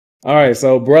All right,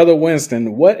 so brother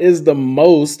Winston, what is the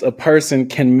most a person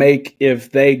can make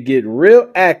if they get real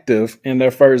active in their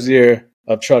first year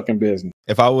of trucking business?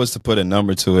 If I was to put a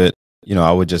number to it,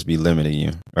 I would just be limiting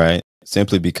you, right?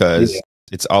 Simply because Yeah.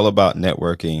 it's all about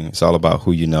networking. It's all about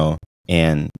who you know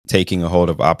and taking a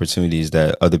hold of opportunities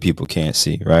that other people can't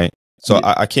see, right? So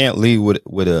Yeah. I can't lead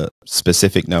with a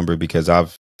specific number because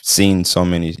I've seen so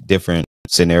many different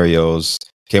scenarios,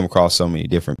 came across so many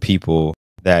different people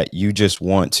that you just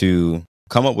want to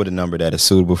come up with a number that is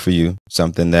suitable for you,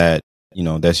 something that,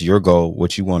 that's your goal,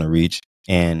 what you want to reach,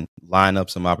 and line up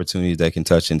some opportunities that can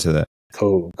touch into that.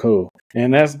 Cool.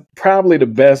 And that's probably the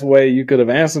best way you could have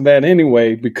answered that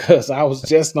anyway, because I was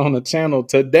just on the channel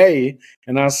today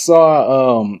and I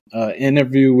saw an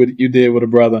interview you did with a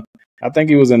brother. I think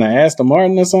he was in an Aston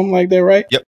Martin or something like that, right?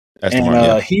 Yep. And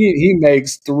Yeah. he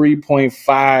makes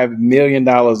 $3.5 million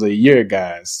a year,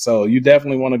 guys. So you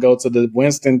definitely want to go to the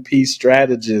Winston P.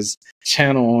 Strategist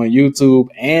channel on YouTube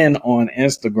and on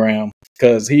Instagram,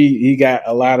 because he got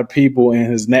a lot of people in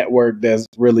his network that's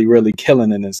really, really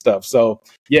killing it and stuff. So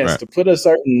yes, Right. to put a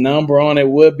certain number on it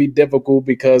would be difficult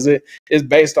because it is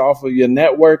based off of your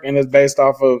network and it's based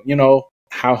off of,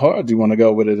 how hard you want to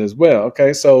go with it as well.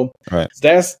 Okay. So Right.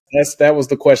 that was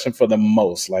the question for the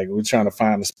most. Like, we're trying to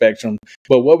find the spectrum.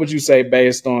 But what would you say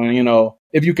based on,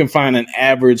 if you can find an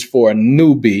average for a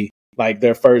newbie, like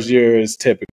their first year is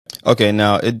typical? Okay.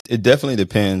 Now it definitely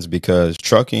depends because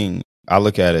trucking, I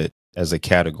look at it as a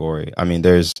category. I mean,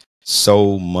 there's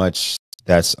so much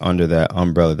that's under that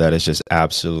umbrella that is just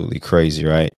absolutely crazy.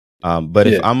 Right. But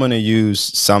if I'm going to use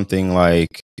something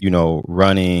like,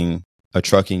 running a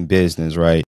trucking business,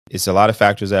 right? It's a lot of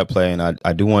factors at play, and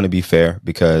I do want to be fair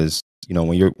because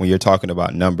when you're talking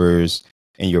about numbers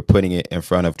and you're putting it in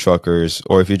front of truckers,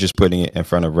 or if you're just putting it in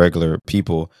front of regular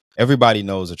people, everybody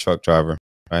knows a truck driver,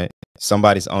 right?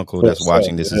 Somebody's uncle that's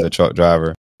watching this is a truck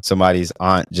driver. Somebody's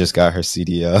aunt just got her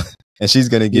CDL, and she's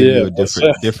gonna give you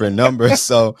a different number.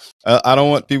 So I don't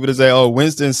want people to say, "Oh,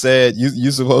 Winston said you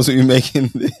supposed to be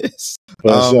making this." For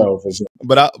sure.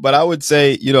 But I would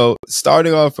say,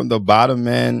 starting off from the bottom,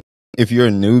 man, if you're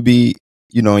a newbie,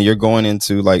 and you're going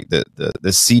into like the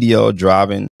CDL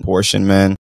driving portion,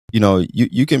 man,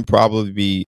 you can probably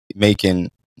be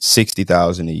making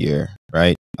 60,000 a year,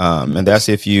 right? And that's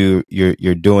if you're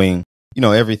doing,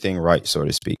 everything right, so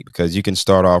to speak, because you can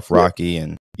start off rocky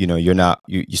and, you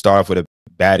start off with a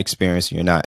bad experience and you're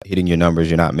not hitting your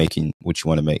numbers, you're not making what you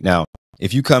want to make. Now,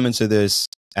 if you come into this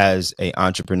as an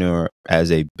entrepreneur, as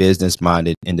a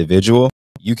business-minded individual,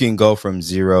 you can go from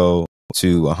 0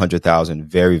 to 100,000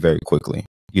 very, very quickly.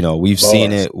 We've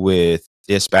seen it with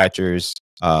dispatchers.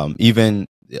 Even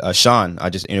Sean, I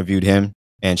just interviewed him,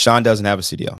 and Sean doesn't have a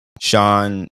CDL.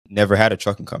 Sean never had a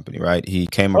trucking company, right? He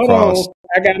came across.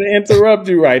 I got to interrupt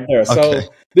you right there. Okay. So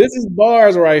this is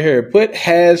bars right here. Put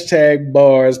hashtag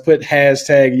bars, put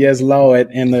hashtag yes Lord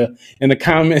in the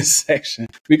comment section,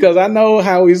 because I know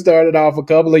how we started off. A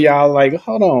couple of y'all like,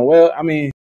 hold on. Well, I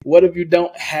mean, what if you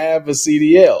don't have a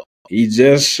CDL? He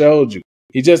just showed you.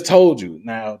 He just told you.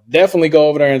 Now, definitely go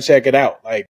over there and check it out.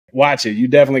 Like, watch it. You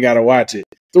definitely got to watch it.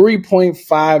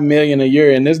 3.5 million a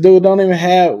year. And this dude don't even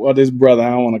have, well, this brother,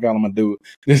 I don't want to call him a dude.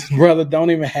 This brother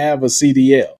don't even have a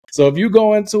CDL. So if you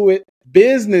go into it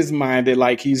business minded,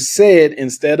 like he said,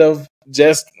 instead of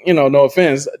just, no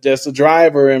offense, just a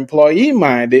driver employee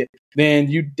minded, then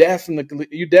you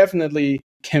definitely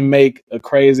can make a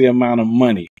crazy amount of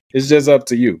money. It's just up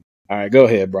to you. All right, go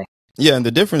ahead, bro. Yeah. And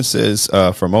the difference is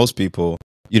for most people,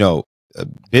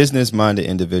 business-minded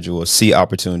individuals see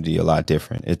opportunity a lot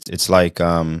different. It's like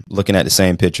looking at the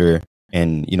same picture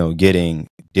and getting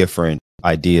different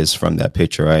ideas from that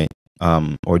picture, right?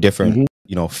 Or different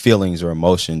feelings or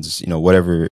emotions,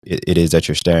 whatever it is that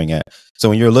you're staring at. So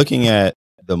when you're looking at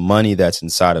the money that's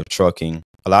inside of trucking,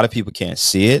 a lot of people can't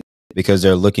see it because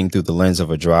they're looking through the lens of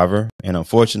a driver. And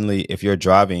unfortunately, if you're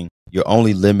driving, you're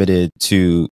only limited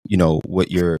to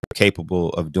what you're capable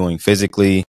of doing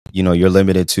physically. You're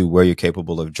limited to where you're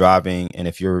capable of driving. And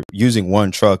if you're using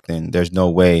one truck, then there's no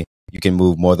way you can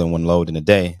move more than one load in a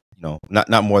day.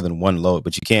 Not more than one load,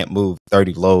 but you can't move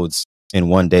 30 loads in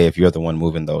one day if you're the one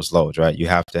moving those loads, right? You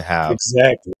have to have,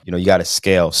 exactly, you got to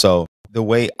scale. So the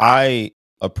way I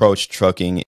approach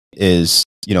trucking is,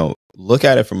 look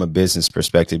at it from a business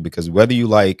perspective, because whether you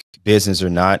like business or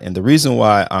not, and the reason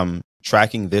why I'm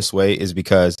tracking this way is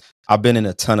because I've been in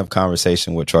a ton of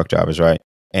conversation with truck drivers, right?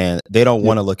 And they don't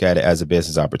want to look at it as a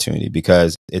business opportunity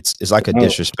because it's like a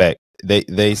disrespect. They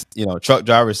truck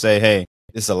drivers say, hey,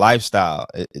 it's a lifestyle.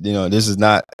 This is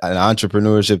not an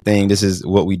entrepreneurship thing. This is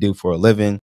what we do for a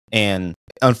living. And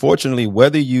unfortunately,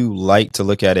 whether you like to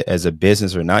look at it as a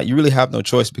business or not, you really have no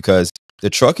choice, because the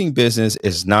trucking business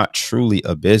is not truly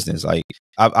a business. Like,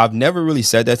 I've never really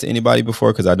said that to anybody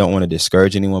before because I don't want to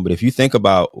discourage anyone. But if you think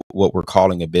about what we're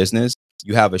calling a business,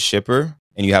 you have a shipper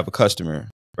and you have a customer,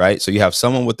 right? So you have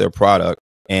someone with their product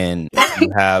and you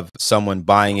have someone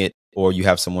buying it, or you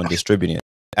have someone distributing it.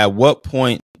 At what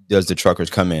point does the truckers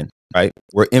come in, right?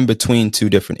 We're in between two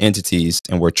different entities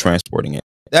and we're transporting it.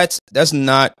 That's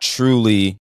not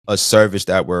truly a service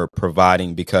that we're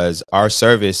providing, because our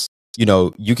service,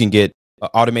 you can get an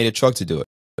automated truck to do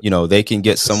it. They can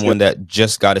get someone that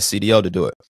just got a CDL to do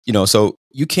it. So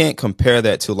you can't compare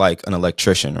that to like an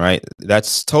electrician, right?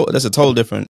 That's a total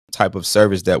different type of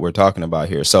service that we're talking about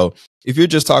here. So if you're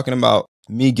just talking about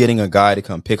me getting a guy to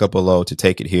come pick up a load to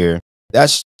take it here,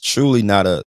 that's truly not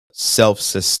a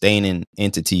self-sustaining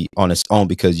entity on its own,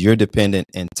 because you're dependent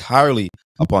entirely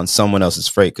upon someone else's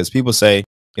freight. Because people say,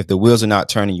 if the wheels are not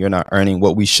turning, you're not earning.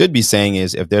 What we should be saying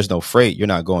is, if there's no freight, you're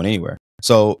not going anywhere.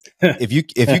 So if you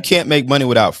can't make money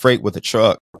without freight with a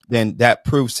truck, then that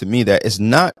proves to me that it's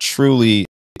not truly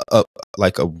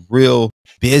like a real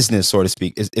business, so to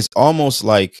speak. It's almost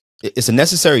like it's a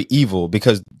necessary evil,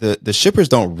 because the shippers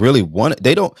don't really want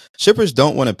it. Shippers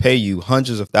don't want to pay you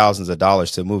hundreds of thousands of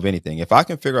dollars to move anything. If I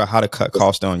can figure out how to cut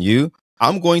cost on you,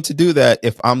 I'm going to do that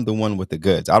if I'm the one with the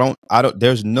goods.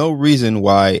 There's no reason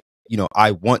why,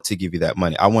 I want to give you that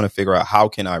money. I want to figure out how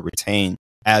can I retain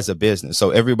as a business. So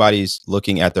everybody's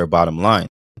looking at their bottom line.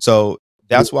 So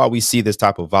that's why we see this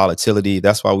type of volatility.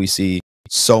 That's why we see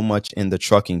so much in the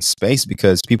trucking space,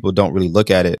 because people don't really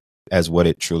look at it as what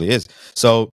it truly is.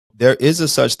 So there is a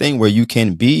such thing where you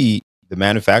can be the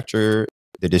manufacturer,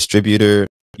 the distributor,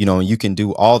 and you can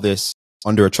do all this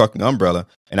under a trucking umbrella.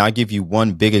 And I'll give you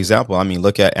one big example. I mean,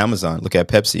 look at Amazon, look at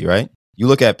Pepsi, right? You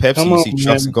look at Pepsi, you see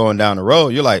trucks going down the road.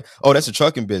 You're like, oh, that's a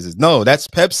trucking business. No, that's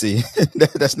Pepsi.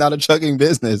 That's not a trucking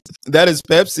business. That is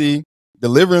Pepsi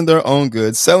delivering their own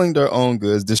goods, selling their own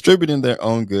goods, distributing their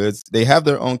own goods. They have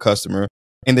their own customer,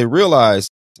 and they realize,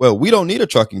 well, we don't need a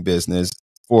trucking business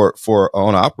for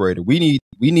an operator. We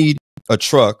need a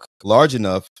truck large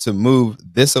enough to move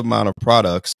this amount of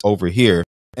products over here.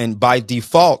 And by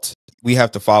default, we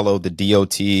have to follow the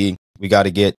DOT. We got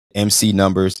to get MC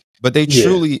numbers, but they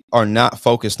truly are not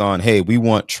focused on, hey, we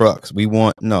want trucks.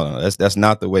 No, that's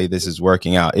not the way this is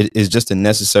working out. It is just the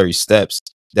necessary steps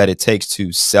that it takes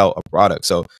to sell a product.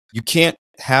 So you can't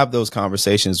have those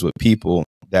conversations with people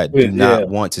that do not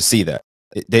want to see that.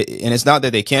 And it's not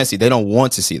that they can't see, they don't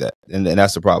want to see that. And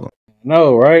that's the problem.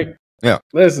 No, right? Yeah.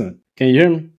 Listen, can you hear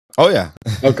me? Oh, yeah.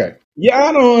 Okay. Yeah,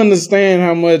 I don't understand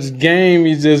how much game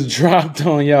you just dropped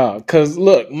on y'all. Because,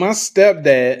 look, my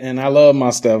stepdad, and I love my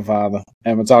stepfather. I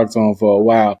haven't talked to him for a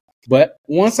while. But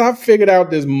once I figured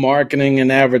out this marketing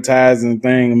and advertising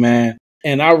thing, man,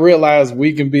 and I realized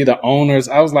we can be the owners,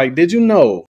 I was like, did you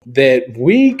know that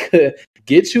we could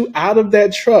get you out of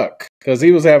that truck? Because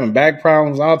he was having back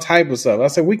problems, all type of stuff. I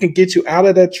said, we can get you out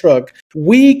of that truck.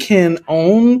 We can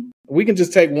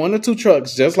just take 1 or 2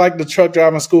 trucks, just like the truck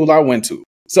driving school I went to.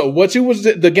 So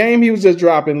the game he was just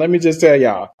dropping, let me just tell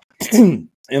y'all,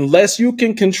 unless you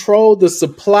can control the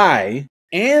supply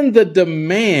and the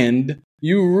demand,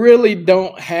 you really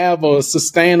don't have a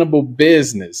sustainable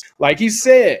business. Like he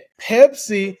said,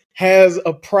 Pepsi has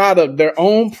a product, their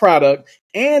own product,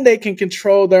 and they can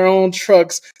control their own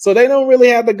trucks. So they don't really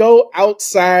have to go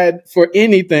outside for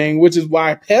anything, which is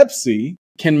why Pepsi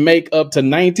can make up to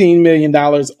 $19 million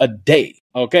a day.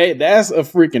 Okay, that's a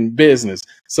freaking business.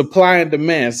 Supply and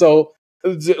demand. So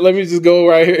let me just go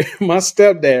right here. My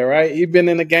stepdad, right? He's been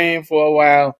in the game for a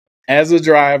while as a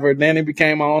driver. Then he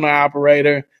became an owner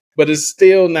operator, but it's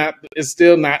still not,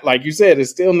 like you said,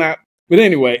 it's still not. But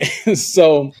anyway,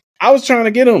 so I was trying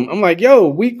to get him. I'm like, yo,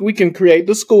 we can create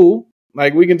the school.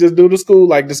 Like we can just do the school,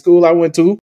 like the school I went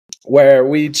to, where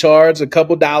we charge a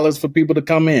couple dollars for people to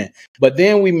come in. But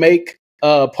then we make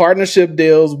partnership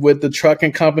deals with the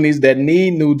trucking companies that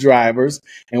need new drivers,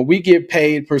 and we get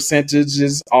paid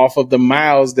percentages off of the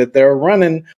miles that they're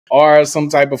running, or some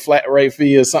type of flat rate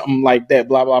fee or something like that,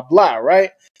 blah, blah, blah, right?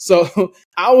 So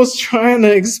I was trying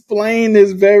to explain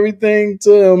this very thing to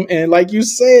them. And like you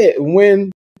said,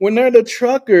 when they're the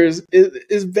truckers,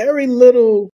 it's very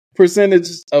little percentage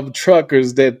of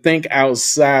truckers that think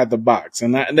outside the box.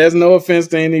 And there's no offense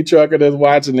to any trucker that's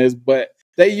watching this, but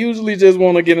they usually just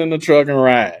want to get in the truck and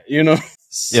ride,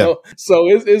 So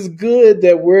it's good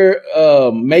that we're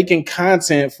making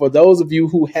content for those of you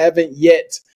who haven't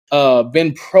yet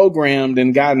been programmed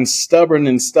and gotten stubborn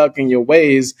and stuck in your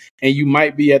ways, and you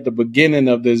might be at the beginning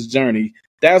of this journey.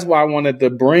 That's why I wanted to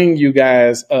bring you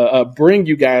guys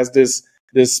this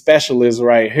this specialist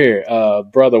right here,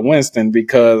 brother Winston,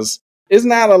 because it's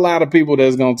not a lot of people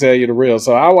that's gonna tell you the real.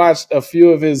 So I watched a few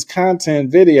of his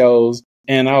content videos,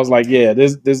 and I was like, yeah,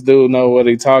 this dude know what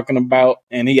he's talking about,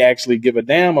 and he actually give a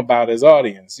damn about his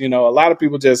audience. You know, a lot of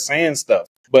people just saying stuff,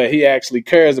 but he actually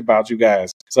cares about you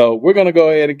guys. So we're gonna go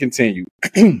ahead and continue.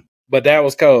 But that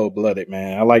was cold blooded,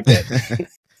 man. I like that.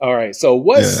 All right. So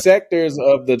what Yeah. sectors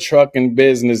of the trucking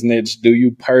business niche do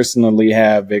you personally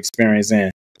have experience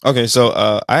in? Okay, so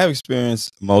I have experience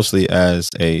mostly as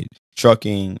a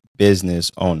trucking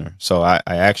business owner. So I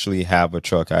actually have a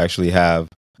truck. I actually have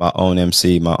my own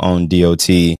MC, my own DOT,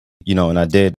 and I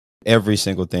did every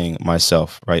single thing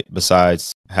myself, right?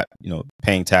 Besides,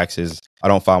 paying taxes. I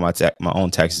don't file my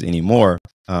own taxes anymore,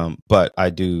 but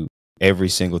I do every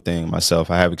single thing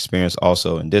myself. I have experience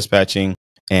also in dispatching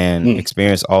and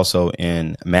experience also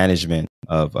in management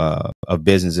of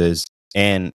businesses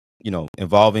and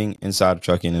involving inside of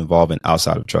trucking, involving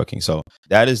outside of trucking. So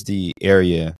that is the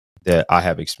area that I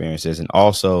have experiences, and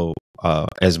also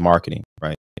as marketing,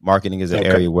 right? Marketing is an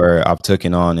area where I've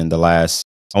taken on in the last,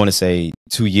 I want to say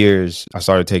 2 years. I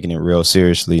started taking it real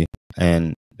seriously,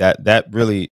 and that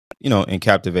really,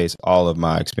 encapsulates all of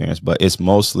my experience. But it's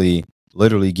mostly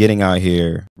literally getting out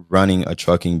here, running a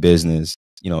trucking business.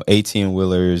 18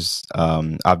 wheelers.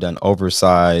 I've done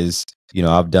oversized.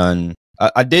 I've done.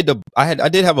 I did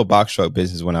have a box truck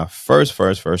business when I first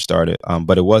started,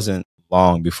 but it wasn't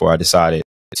long before I decided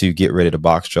to get rid of the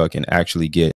box truck and actually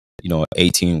get an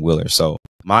 18 wheeler. So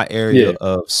my area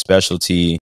of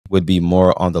specialty would be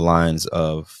more on the lines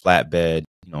of flatbed,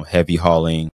 heavy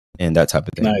hauling and that type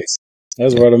of thing. Nice.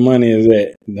 That's where the money is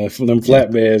at. Them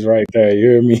flatbeds right there. You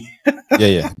hear me?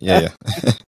 Yeah.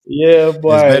 Yeah,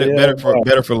 boy. It's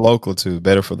better for local too.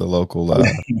 Better for the local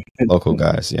local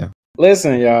guys. Yeah.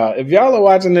 Listen, y'all, if y'all are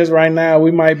watching this right now,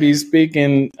 we might be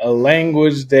speaking a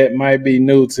language that might be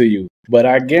new to you. But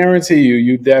I guarantee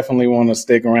you definitely want to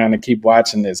stick around and keep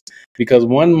watching this, because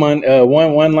one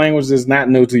language that's not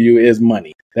new to you is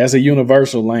money. That's a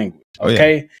universal language.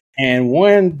 Okay. Oh, yeah. And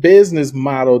one business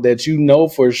model that you know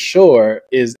for sure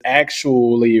is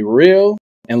actually real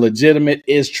and legitimate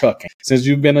is trucking. Since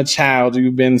you've been a child,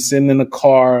 you've been sitting in a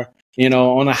car,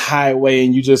 on a highway,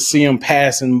 and you just see them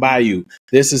passing by you.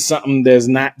 This is something that's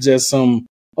not just some,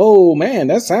 oh man,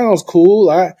 that sounds cool.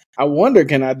 I wonder,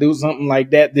 can I do something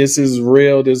like that? This is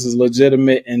real. This is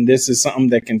legitimate. And this is something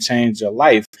that can change your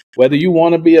life. Whether you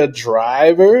want to be a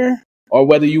driver or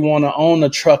whether you want to own a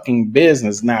trucking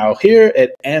business. Now, here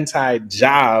at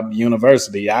Anti-Job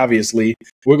University, obviously,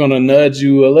 we're going to nudge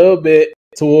you a little bit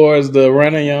towards the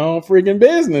running your own freaking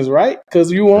business, right?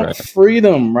 Because you want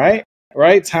freedom, right?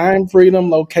 Right? Time freedom,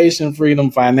 location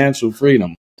freedom, financial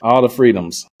freedom, all the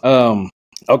freedoms.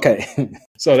 Okay.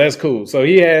 So that's cool. So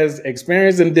he has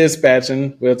experience in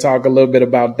dispatching. We'll talk a little bit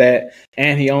about that.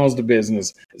 And he owns the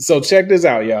business. So check this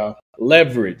out, y'all.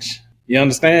 Leverage. You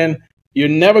understand? You're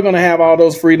never going to have all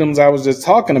those freedoms I was just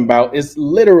talking about. It's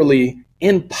literally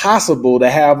impossible to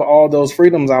have all those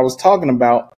freedoms I was talking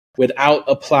about without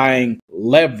applying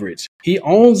leverage. He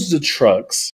owns the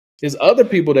trucks. There's other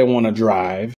people that want to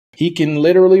drive. He can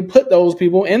literally put those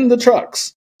people in the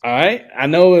trucks. All right. I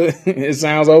know it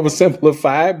sounds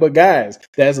oversimplified, but guys,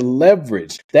 that's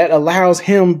leverage. That allows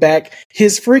him back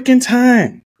his freaking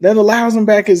time. That allows him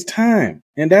back his time.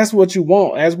 And that's what you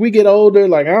want. As we get older,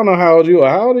 like, I don't know how old you are.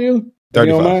 How old are you?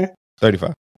 35.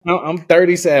 35. I'm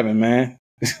 37, man.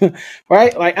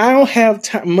 Right? Like, I don't have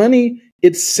time. Money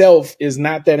itself is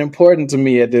not that important to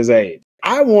me at this age.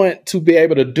 I want to be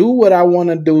able to do what I want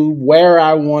to do, where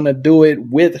I want to do it,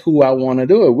 with who I want to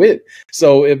do it with.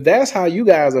 So if that's how you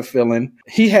guys are feeling,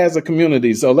 he has a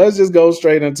community. So let's just go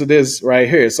straight into this right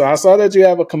here. So I saw that you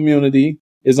have a community.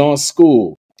 It's on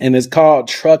school, and it's called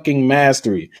Trucking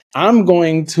Mastery. I'm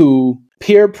going to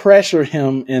peer pressure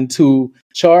him into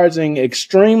charging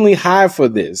extremely high for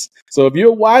this. So if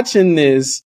you're watching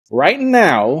this right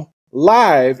now,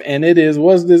 live, and it is,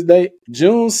 what's this date?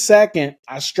 June 2nd.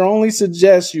 I strongly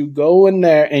suggest you go in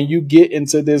there and you get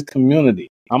into this community.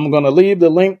 I'm going to leave the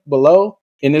link below,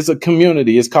 and it's a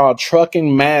community. It's called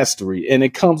Trucking Mastery, and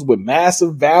it comes with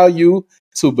massive value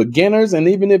to beginners. And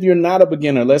even if you're not a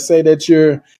beginner, let's say that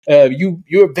you're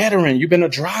a veteran, you've been a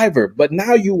driver, but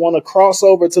now you want to cross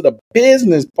over to the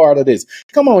business part of this.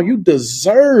 Come on, you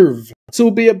deserve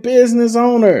to be a business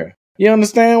owner. You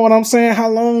understand what I'm saying? How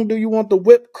long do you want the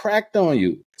whip cracked on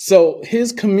you? So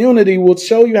his community will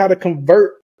show you how to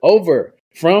convert over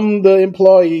from the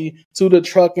employee to the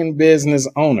trucking business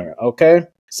owner. Okay.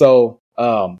 So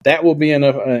that will be in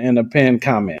a pinned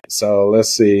comment. So let's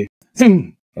see.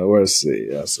 Let's see.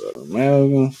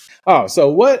 Oh, so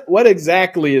what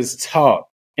exactly is taught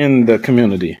in the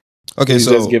community? Okay, Can you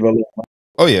just so give a little?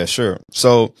 oh yeah, sure.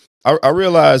 So I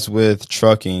realized with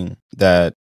trucking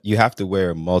that you have to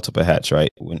wear multiple hats, right?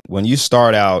 When you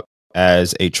start out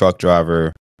as a truck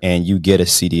driver and you get a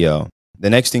CDL, the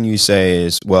next thing you say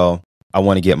is, "Well, I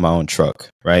want to get my own truck,"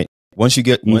 right? Once you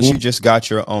Mm-hmm. just got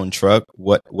your own truck,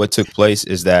 what took place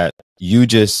is that you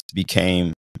just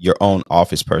became your own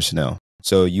office personnel.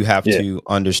 So you have Yeah. to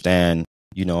understand,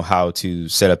 how to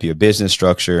set up your business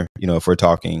structure. If we're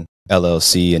talking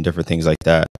LLC and different things like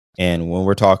that. And when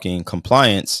we're talking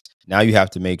compliance, now you have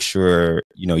to make sure,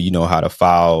 you know how to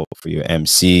file for your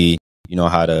MC, you know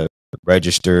how to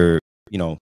register,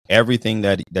 everything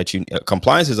that you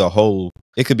compliance is a whole,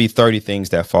 it could be 30 things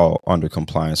that fall under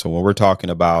compliance. So when we're talking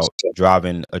about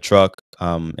driving a truck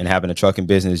and having a trucking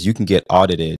business, you can get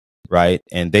audited, right?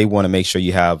 And they want to make sure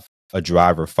you have a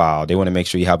driver file. They want to make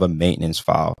sure you have a maintenance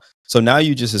file. So now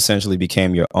you just essentially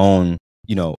became your own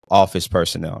office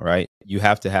personnel, right? You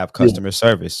have to have Yeah. customer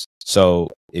service. So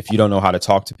if you don't know how to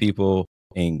talk to people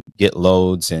and get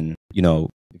loads and,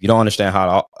 if you don't understand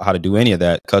how to do any of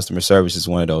that, customer service is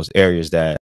one of those areas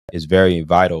that is very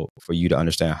vital for you to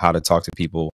understand how to talk to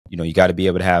people. You got to be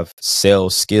able to have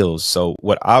sales skills. So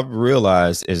what I've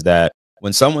realized is that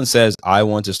when someone says, I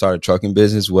want to start a trucking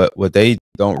business, what they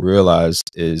don't realize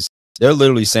is they're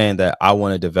literally saying that I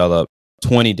want to develop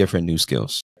 20 different new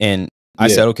skills. And I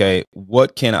Yeah. said, okay,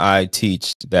 what can I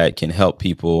teach that can help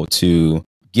people to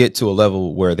get to a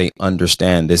level where they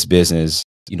understand this business,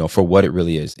 for what it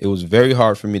really is? It was very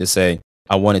hard for me to say,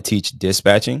 I want to teach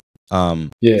dispatching,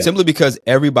 Yeah. simply because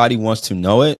everybody wants to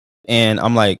know it. And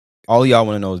I'm like, all y'all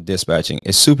want to know is dispatching.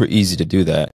 It's super easy to do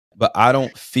that. But I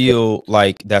don't feel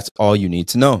like that's all you need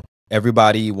to know.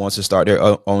 Everybody wants to start their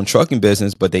own trucking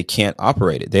business, but they can't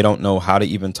operate it. They don't know how to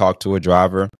even talk to a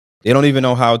driver. They don't even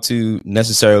know how to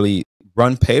necessarily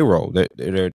run payroll.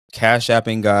 They're cash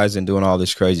apping guys and doing all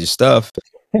this crazy stuff.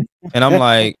 And I'm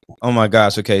like, oh my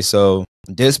gosh, okay, so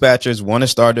dispatchers want to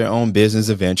start their own business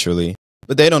eventually,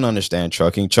 but they don't understand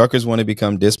trucking. Truckers want to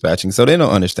become dispatching, so they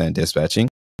don't understand dispatching.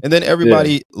 And then Yeah.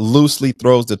 everybody loosely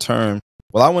throws the term,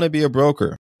 well, I want to be a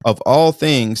broker. Of all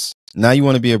things, now you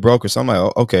want to be a broker. So I'm like,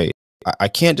 oh, okay, I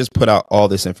can't just put out all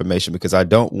this information because I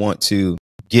don't want to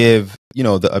give,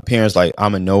 the appearance like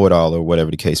I'm a know-it-all or whatever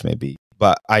the case may be.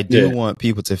 But I do Yeah. want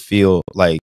people to feel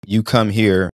like you come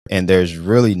here and there's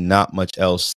really not much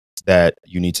else that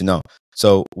you need to know.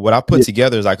 So what I put Yeah.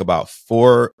 together is like about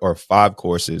 4 or 5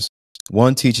 courses.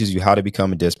 One teaches you how to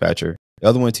become a dispatcher. The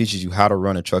other one teaches you how to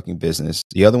run a trucking business.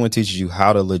 The other one teaches you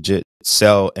how to legit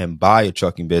sell and buy a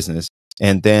trucking business.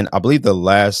 And then I believe the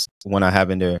last one I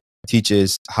have in there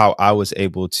teaches how I was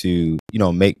able to,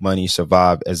 make money,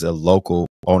 survive as a local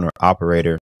owner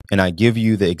operator. And I give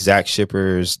you the exact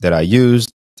shippers that I used.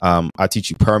 I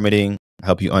teach you permitting,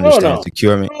 help you Hold understand on.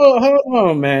 securement. Hold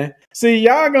on, man. See,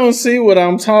 y'all gonna see what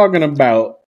I'm talking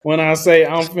about when I say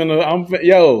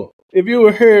yo, if you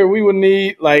were here, we would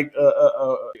need like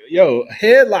yo,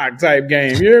 headlock type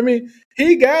game. You hear me?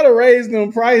 He gotta raise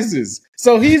them prices.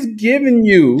 So he's giving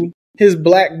you his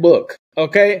black book.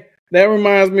 Okay? That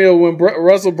reminds me of when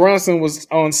Russell Brunson was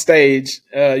on stage.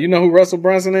 You know who Russell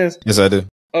Brunson is? Yes, I do.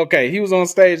 Okay, he was on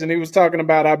stage and he was talking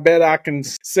about, I bet I can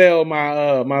sell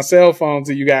my cell phone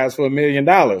to you guys for $1 million.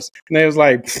 And they was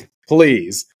like,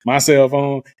 please, my cell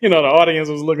phone. The audience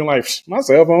was looking like, my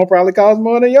cell phone probably costs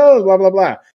more than yours, blah, blah,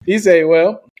 blah. He said,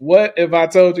 well, what if I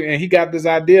told you? And he got this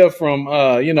idea from,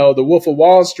 the Wolf of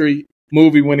Wall Street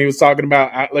movie when he was talking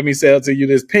about, let me sell to you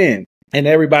this pen. And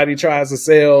everybody tries to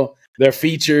sell their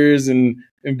features and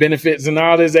benefits and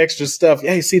all this extra stuff.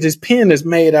 Hey, see, this pen is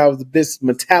made out of this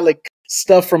metallic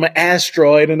stuff from an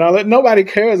asteroid and all that. Nobody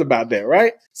cares about that,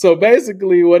 right? So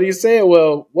basically what he said,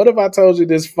 well, what if I told you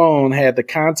this phone had the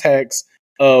contacts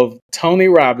of Tony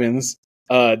Robbins,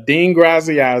 Dean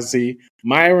Graziosi,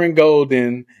 Myron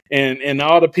Golden, and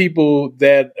all the people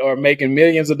that are making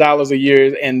millions of dollars a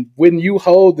year. And when you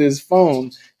hold this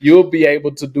phone, you'll be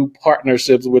able to do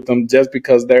partnerships with them just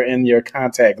because they're in your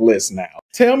contact list now.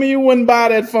 Tell me you wouldn't buy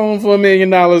that phone for $1 million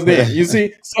then. You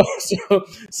see?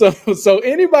 So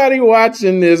anybody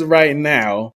watching this right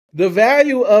now, the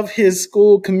value of his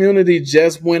school community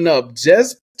just went up.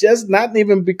 Just not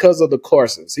even because of the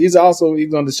courses. He's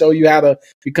going to show you how to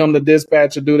become the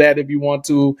dispatcher, do that if you want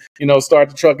to, start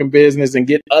the trucking business and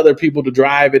get other people to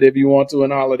drive it if you want to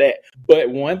and all of that.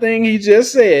 But one thing he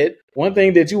just said, one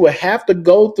thing that you will have to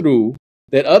go through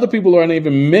that other people aren't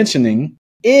even mentioning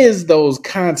is those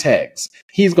contacts.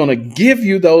 He's going to give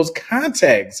you those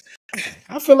contacts.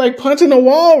 I feel like punching a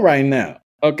wall right now.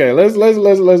 Okay, let's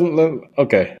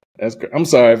okay. I'm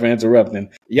sorry for interrupting. No,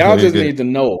 Y'all you're just good. need to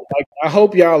know. Like, I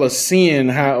hope y'all are seeing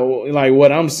how, like,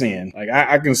 what I'm seeing. Like,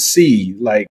 I can see.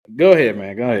 Like, go ahead,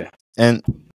 man. Go ahead. And,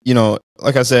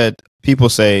 like I said, people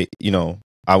say,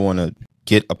 I want to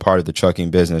get a part of the trucking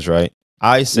business, right?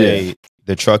 I say Yeah.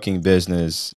 the trucking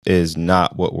business is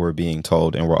not what we're being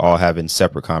told, and we're all having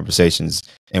separate conversations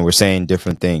and we're saying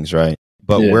different things, right?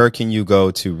 But Yeah. where can you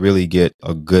go to really get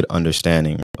a good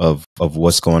understanding of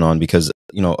what's going on? Because,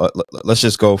 let's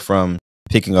just go from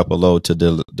picking up a load to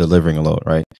delivering a load,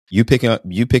 right? You picking up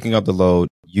the load,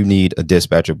 you need a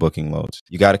dispatcher booking loads.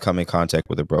 You got to come in contact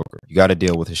with a broker. You got to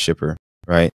deal with a shipper,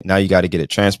 right? Now you got to get it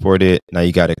transported. Now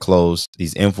you got to close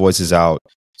these invoices out.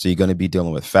 So you're going to be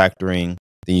dealing with factoring.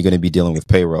 Then you're going to be dealing with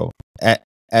payroll. At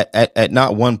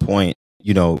not one point,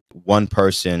 one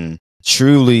person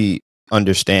truly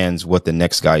understands what the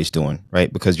next guy is doing,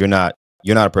 right? Because you're not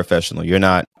a professional. You're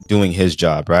not doing his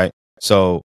job, right?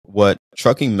 So what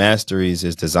Trucking Masteries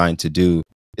is designed to do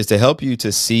is to help you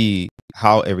to see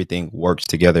how everything works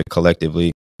together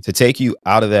collectively, to take you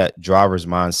out of that driver's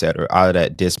mindset or out of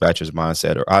that dispatcher's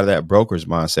mindset or out of that broker's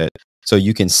mindset, so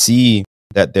you can see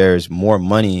that there's more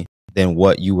money than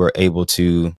what you were able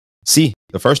to see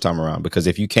the first time around. Because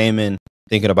if you came in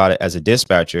thinking about it as a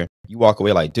dispatcher, you walk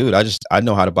away like, dude, I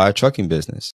know how to buy a trucking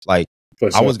business. Like, For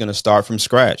I sure. was going to start from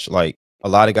scratch. Like, a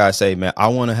lot of guys say, man, I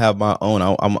want to have my own.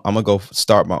 I'm going to go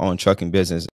start my own trucking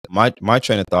business. My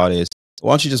train of thought is,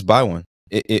 why don't you just buy one?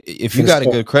 If you For got a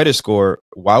sure. good credit score,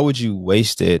 why would you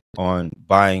waste it on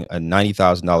buying a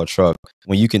 $90,000 truck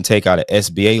when you can take out an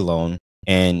SBA loan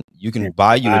and you can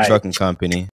buy you a Right. trucking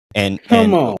company and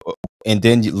Come on.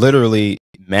 then you literally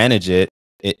manage it.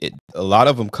 A lot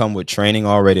of them come with training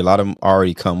already. A lot of them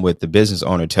already come with the business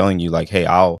owner telling you like, hey,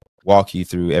 I'll walk you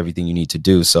through everything you need to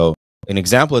do. So an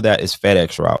example of that is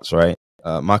FedEx routes, right?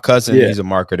 My cousin, Yeah. he's a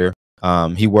marketer.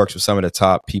 He works with some of the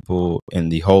top people in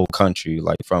the whole country,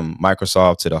 like from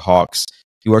Microsoft to the Hawks.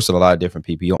 He works with a lot of different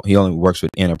people. He only works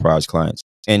with enterprise clients.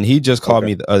 And he just called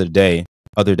Okay. me the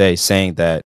other day saying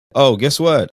that, oh, guess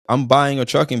what? I'm buying a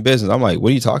trucking business. I'm like,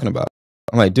 what are you talking about?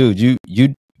 I'm like, dude, you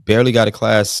barely got a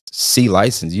Class C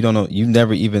license. You don't know. You've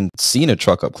never even seen a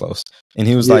truck up close. And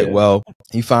he was like, Yeah. well,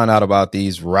 he found out about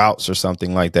these routes or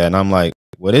something like that. And I'm like,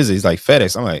 what is it? He's like,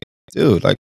 FedEx. I'm like, dude,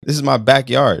 like, this is my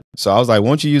backyard. So I was like,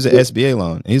 won't you use an SBA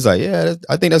loan? And he's like, yeah,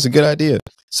 I think that's a good idea.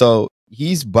 So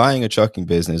he's buying a trucking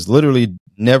business, literally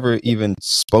never even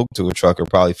spoke to a trucker,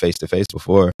 probably face to face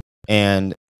before.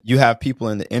 And you have people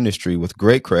in the industry with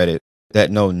great credit that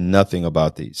know nothing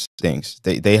about these things.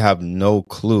 They have no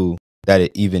clue that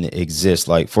it even exists.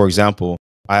 Like, for example,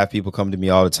 I have people come to me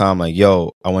all the time like,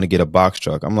 yo, I want to get a box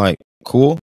truck. I'm like,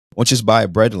 cool. Why don't you just buy a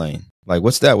bread lane? Like,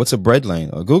 what's that? What's a bread lane?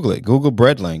 Google it. Google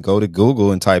bread lane. Go to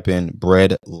Google and type in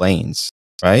bread lanes,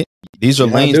 right? These are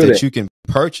Yeah, I lanes do that that. you can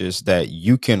purchase that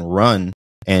you can run,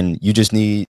 and you just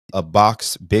need a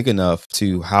box big enough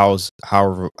to house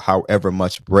however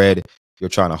much bread you're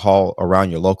trying to haul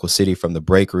around your local city from the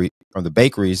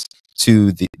bakeries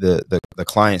to the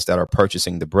clients that are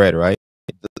purchasing the bread, right?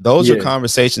 Those are Yeah.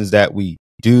 conversations that we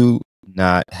do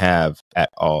not have at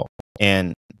all.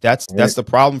 And that's Right. the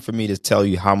problem for me to tell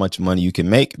you how much money you can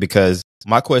make, because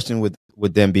my question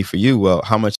would then be for you, well,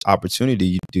 how much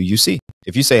opportunity do you see?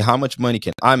 If you say how much money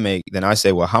can I make, then I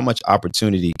say, well, how much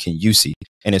opportunity can you see?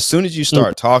 And as soon as you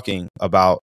start talking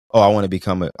about, oh, I want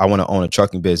to own a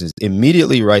trucking business,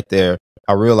 immediately right there,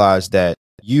 I realized that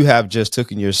you have just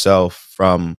taken yourself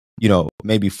from,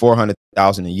 maybe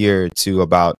 400,000 a year to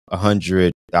about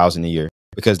 100,000 a year,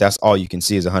 because that's all you can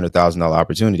see is $100,000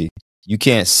 opportunity. You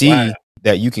can't Wow. see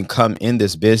that you can come in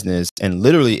this business and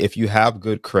literally, if you have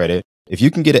good credit, if you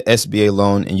can get an SBA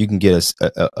loan and you can get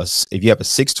if you have a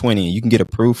 620 and you can get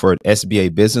approved for an SBA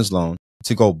business loan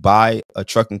to go buy a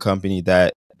trucking company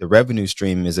that the revenue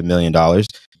stream is $1 million,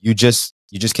 you just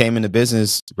came into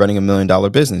business running $1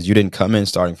 million business. You didn't come in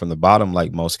starting from the bottom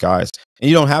like most guys, and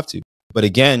you don't have to. But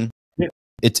again, Yeah.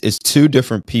 it's two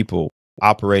different people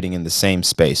operating in the same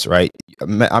space, right? A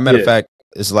matter of Yeah. fact,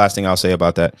 this is the last thing I'll say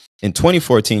about that. In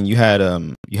 2014, you had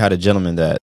a gentleman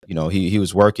that, he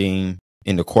was working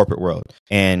in the corporate world,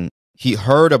 and he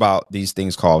heard about these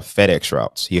things called FedEx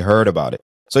routes. He heard about it.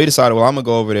 So he decided, well, I'm going to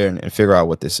go over there and figure out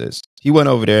what this is. He went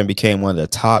over there and became one of the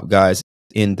top guys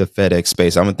in the FedEx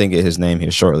space. I'm going to think of his name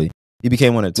here shortly. He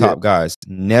became one of the top guys,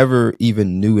 never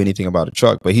even knew anything about a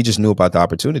truck, but he just knew about the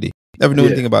opportunity. Never knew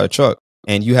anything about a truck.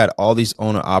 And you had all these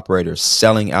owner operators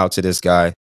selling out to this guy,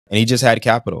 and he just had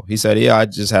capital. He said, yeah, I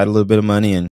just had a little bit of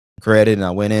money and credit, and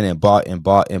I went in and bought and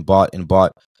bought and bought and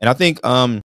bought. And I think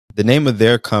the name of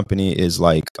their company is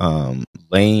like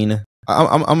Lane.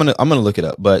 I'm gonna look it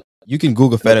up, but you can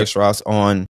Google FedEx routes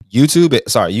on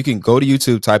Sorry, you can go to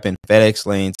YouTube, type in FedEx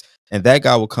lanes, and that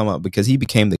guy will come up because he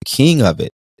became the king of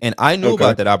it. And I knew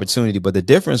about that opportunity, but the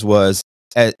difference was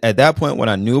at that point when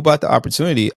I knew about the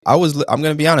opportunity, I'm going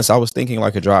to be honest, I was thinking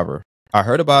like a driver. I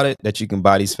heard about it that you can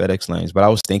buy these FedEx lanes, but I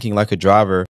was thinking like a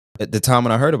driver at the time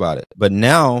when I heard about it. But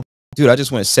now, dude, I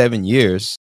just went 7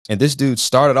 years and this dude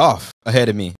started off ahead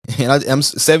of me. And I'm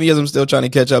 7 years, I'm still trying to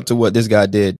catch up to what this guy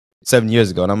did 7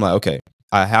 years ago. And I'm like, okay,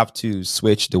 I have to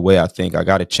switch the way I think. I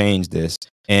got to change this.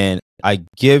 And I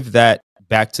give that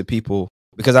back to people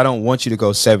because I don't want you to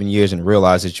go 7 years and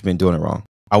realize that you've been doing it wrong.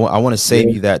 I want to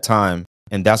save you that time.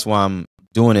 And that's why I'm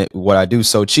doing it. What I do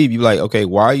so cheap. You're like, okay,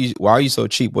 why are you so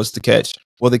cheap? What's the catch?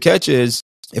 Well, the catch is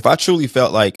if I truly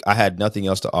felt like I had nothing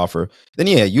else to offer, then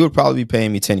yeah, you would probably be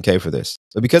paying me $10K for this.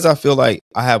 But because I feel like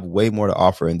I have way more to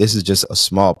offer and this is just a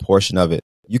small portion of it,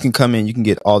 you can come in, you can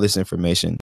get all this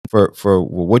information for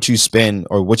what you spend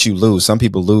or what you lose. Some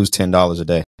people lose $10 a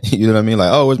day. You know what I mean?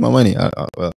 Like, oh, where's my money?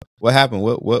 Well, what happened?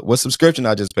 What subscription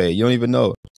I just paid? You don't even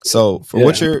know. So for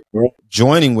what you're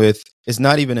joining with, it's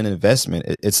not even an investment.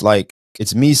 It's like,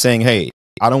 it's me saying, hey,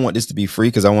 I don't want this to be free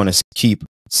because I want to keep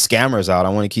scammers out. I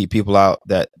want to keep people out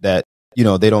that you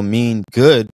know, they don't mean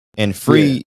good, and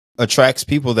free attracts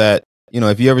people that, you know,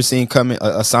 if you ever seen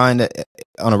a sign that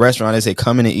on a restaurant they say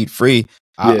come in and eat free,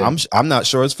 I'm not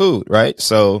sure it's food, right?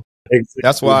 So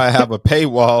that's why I have a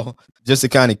paywall, just to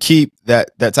kind of keep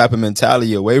that type of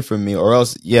mentality away from me, or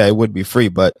else it would be free.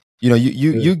 But you know,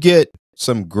 you get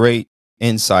some great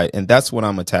insight, and that's what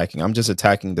I'm attacking. I'm just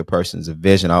attacking the person's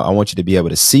vision. I want you to be able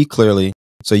to see clearly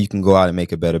so you can go out and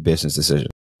make a better business decision.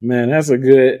 Man, that's a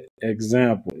good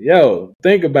example. Yo,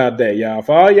 think about that, y'all.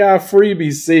 For all y'all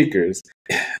freebie seekers,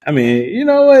 I mean, you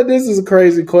know what? This is a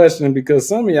crazy question because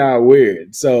some of y'all are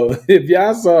weird. So if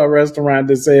y'all saw a restaurant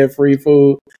that said free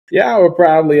food, y'all were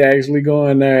probably actually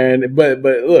going there. But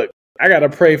look, I got to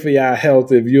pray for y'all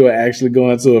health if you are actually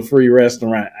going to a free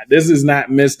restaurant. This is not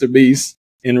Mr. Beast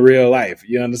in real life.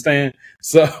 You understand?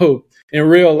 So in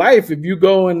real life, if you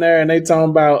go in there and they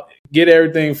talking about get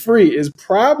everything free, is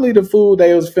probably the food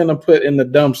they was finna put in the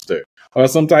dumpster or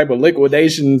some type of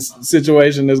liquidation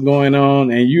situation that's going on,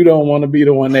 and you don't want to be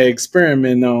the one they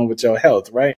experiment on with your health,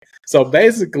 right? So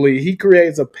basically, he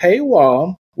creates a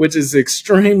paywall, which is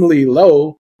extremely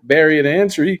low barrier to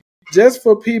entry, just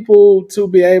for people to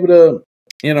be able to,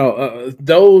 you know,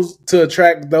 those to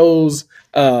attract those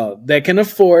that can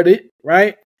afford it,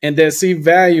 right? And that see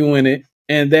value in it,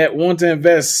 and that want to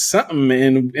invest something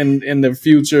in the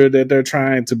future that they're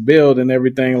trying to build and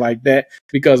everything like that.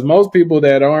 Because most people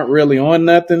that aren't really on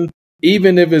nothing,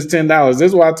 even if it's $10, this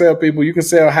is why I tell people you can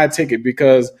sell high ticket,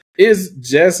 because it's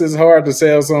just as hard to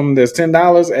sell something that's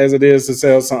 $10 as it is to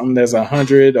sell something that's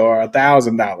 $100 or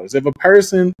 $1,000. If a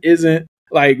person isn't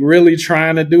like really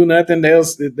trying to do nothing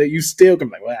else, that you still can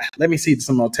be like, well, let me see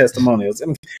some more testimonials.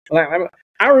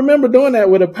 I remember doing that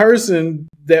with a person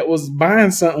that was buying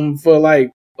something for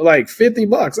like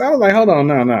 $50. I was like, hold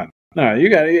on, no, you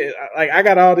got like, I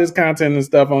got all this content and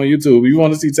stuff on YouTube. You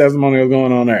want to see testimonials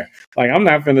going on there? Like, I'm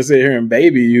not finna sit here and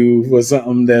baby you for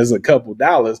something that's a couple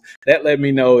dollars. That let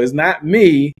me know it's not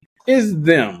me, it's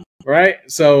them, right?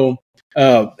 So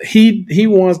he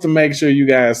wants to make sure you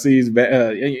guys see.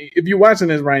 If you're watching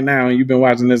this right now and you've been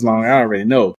watching this long, I already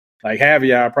know. Like, half of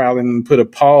y'all probably put a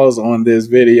pause on this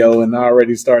video and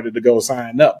already started to go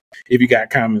sign up if you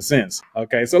got common sense.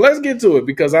 Okay, so let's get to it,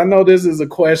 because I know this is a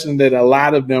question that a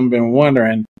lot of them been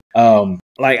wondering.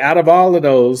 Like, out of all of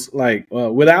those, like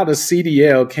without a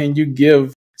CDL, can you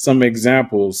give some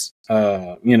examples,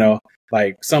 you know,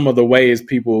 like some of the ways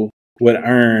people would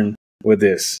earn with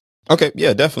this? Okay,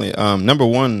 yeah, definitely. Number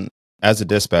one, as a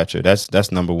dispatcher,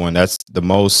 that's number one. That's the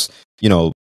most, you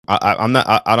know, I'm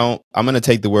going to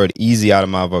take the word easy out of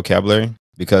my vocabulary,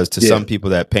 because to some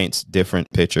people that paints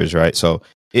different pictures, right? So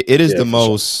it is the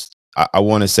most, sure. I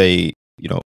want to say, you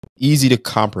know, easy to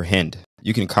comprehend.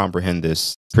 You can comprehend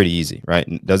this pretty easy, right?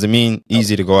 Doesn't mean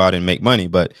easy to go out and make money,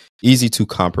 but easy to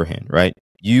comprehend, right?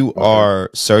 You are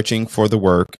searching for the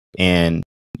work and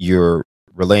you're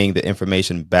relaying the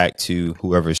information back to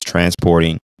whoever's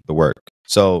transporting the work.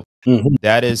 So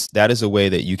that is a way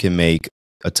that you can make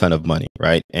a ton of money,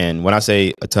 right? And when I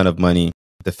say a ton of money,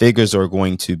 the figures are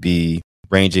going to be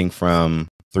ranging from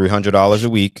 $300 a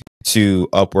week to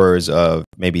upwards of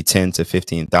maybe $10,000 to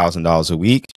 $15,000 a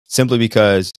week, simply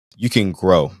because you can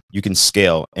grow, you can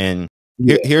scale. And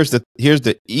here's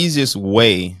the easiest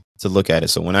way to look at it.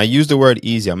 So when I use the word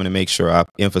easy, I'm going to make sure I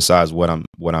emphasize what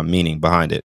I'm meaning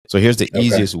behind it. So here's the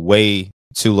easiest way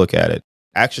to look at it.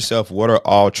 Ask yourself, what are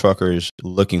all truckers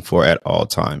looking for at all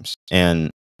times? And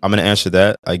I'm going to answer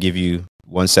that. I give you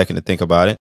 1 second to think about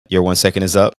it. Your 1 second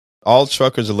is up. all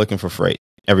truckers are looking for freight.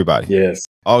 Everybody. Yes.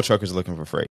 All truckers are looking for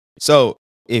freight. So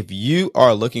if you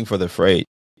are looking for the freight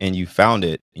and you found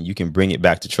it and you can bring it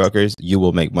back to truckers, you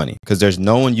will make money, because there's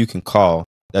no one you can call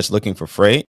that's looking for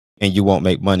freight and you won't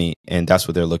make money. And that's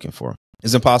what they're looking for.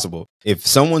 It's impossible. If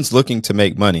someone's looking to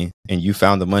make money and you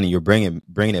found the money, you're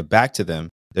bringing it back to them,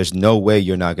 there's no way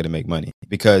you're not going to make money,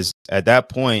 because at that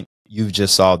point, you've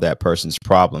just solved that person's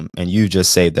problem and you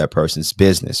just saved that person's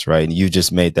business, right? And you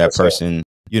just made that person,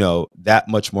 that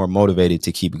much more motivated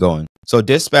to keep going. So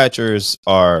dispatchers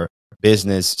are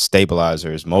business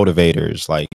stabilizers, motivators.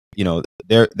 Like,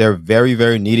 they're very,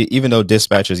 very needed, even though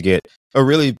dispatchers get a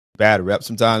really bad rep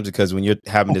sometimes, because when you're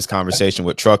having this conversation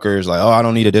with truckers, like, oh, I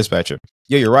don't need a dispatcher.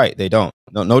 Yeah, you're right. They don't.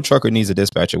 No trucker needs a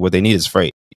dispatcher. What they need is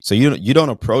freight. So you don't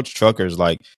approach truckers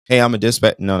like, hey, I'm a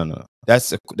dispatcher. No. That's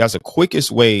the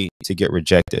quickest way to get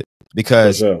rejected,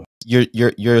 because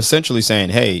you're essentially saying,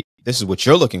 hey, this is what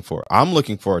you're looking for. I'm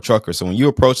looking for a trucker. So when you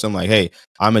approach them like, hey,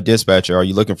 I'm a dispatcher, are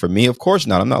you looking for me? Of course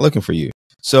not. I'm not looking for you.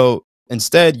 So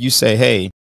instead you say, hey,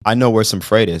 I know where some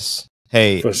freight is.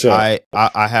 Hey,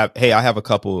 I have a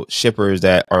couple shippers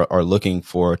that are looking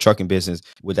for a trucking business.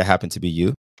 Would that happen to be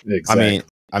you? Exactly.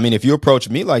 I mean, if you approach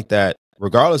me like that,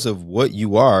 regardless of what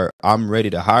you are, I'm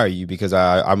ready to hire you, because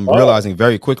I'm realizing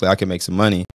very quickly I can make some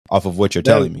money off of what you're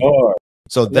telling me.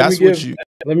 So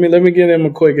let me give them a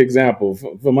quick example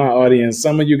for my audience.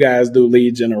 Some of you guys do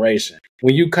lead generation.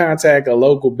 When you contact a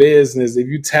local business, if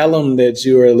you tell them that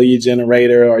you're a lead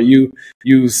generator, or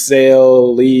you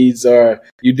sell leads, or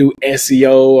you do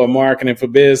SEO or marketing for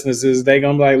businesses, they're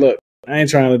gonna be like, look, I ain't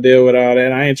trying to deal with all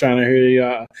that. I ain't trying to hear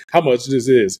you. How much this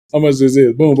is?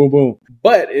 Boom, boom, boom.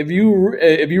 But if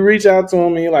you reach out to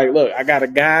him and you're like, look, I got a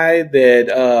guy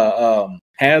that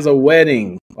has a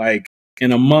wedding like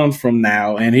in a month from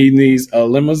now, and he needs a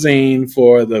limousine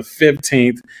for the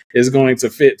 15th. It's going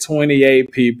to fit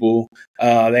 28 people.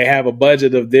 They have a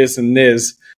budget of this and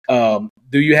this.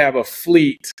 Do you have a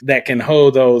fleet that can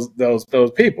hold those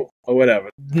people or whatever?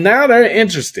 Now they're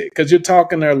interested, because you're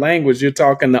talking their language. You're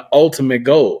talking the ultimate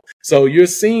goal. So you're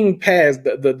seeing past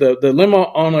the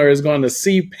limo owner is going to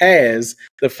see past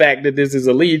the fact that this is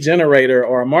a lead generator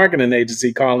or a marketing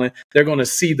agency calling. They're going to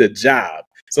see the job.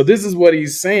 So this is what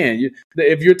he's saying.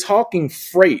 If you're talking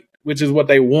freight, which is what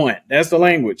they want, that's the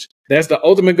language. That's the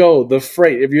ultimate goal, the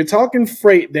freight. If you're talking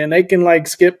freight, then they can like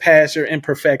skip past your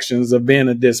imperfections of being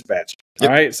a dispatcher. Yep.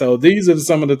 All right. So these are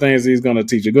some of the things he's going to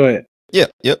teach you. Go ahead.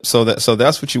 Yep. So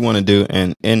that's what you want to do.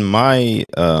 And in my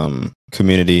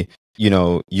community,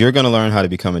 you're going to learn how to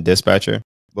become a dispatcher.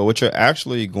 But what you're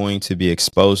actually going to be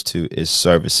exposed to is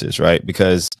services, right?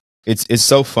 Because it's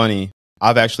so funny.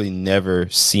 I've actually never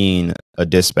seen a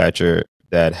dispatcher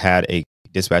that had a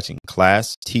dispatching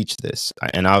class teach this,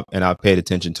 and I've paid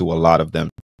attention to a lot of them.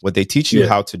 What they teach you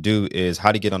how to do is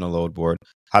how to get on a load board,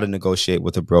 how to negotiate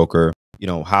with a broker,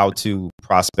 how to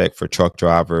prospect for truck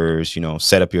drivers,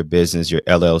 set up your business, your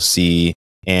LLC,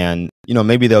 and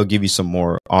maybe they'll give you some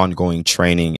more ongoing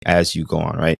training as you go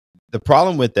on, right? The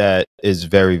problem with that is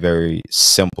very, very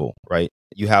simple, right?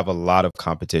 You have a lot of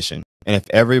competition, and if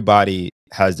everybody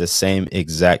has the same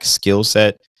exact skill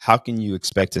set, how can you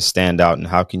expect to stand out, and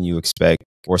how can you expect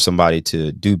for somebody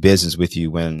to do business with you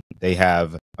when you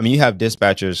have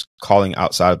dispatchers calling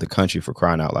outside of the country, for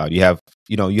crying out loud. You have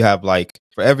like,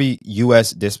 for every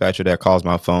US dispatcher that calls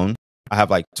my phone, I have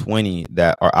like 20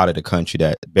 that are out of the country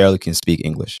that barely can speak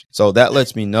English. So that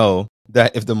lets me know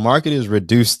that if the market is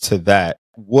reduced to that,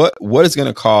 what is going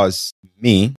to cause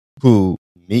me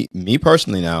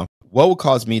personally now, what would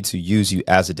cause me to use you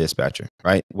as a dispatcher,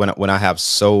 right? When I have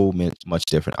so much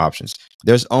different options,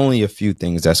 there's only a few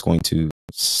things that's going to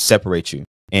separate you.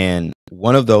 And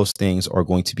one of those things are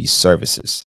going to be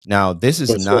services. Now, this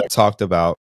is not talked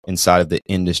about inside of the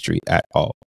industry at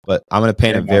all, but I'm going to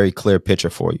paint a very clear picture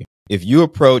for you. If you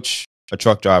approach a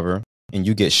truck driver and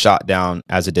you get shot down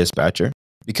as a dispatcher,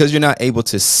 because you're not able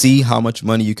to see how much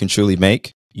money you can truly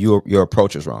make, your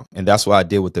approach is wrong. And that's what I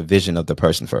did with the vision of the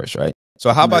person first, right?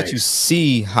 So how about you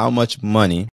see how much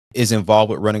money is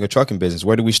involved with running a trucking business?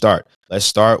 Where do we start? Let's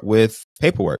start with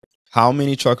paperwork. How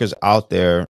many truckers out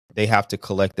there, they have to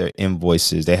collect their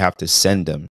invoices, they have to send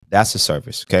them? That's a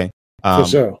service, okay? For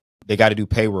sure. They got to do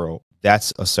payroll.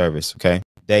 That's a service, okay?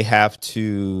 They have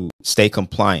to stay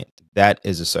compliant. That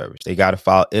is a service. They got to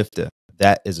file IFTA.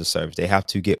 That is a service. They have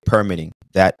to get permitting.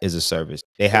 That is a service.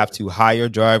 They have to hire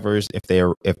drivers if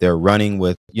they're running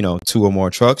with 2 or more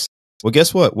trucks. Well,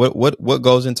 guess what? What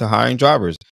goes into hiring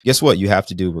drivers? Guess what? You have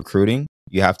to do recruiting.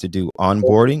 You have to do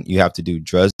onboarding. You have to do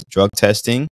drug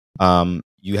testing.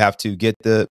 You have to get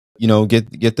all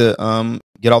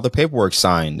the paperwork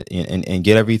signed and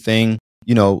get everything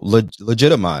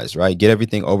legitimize, right? Get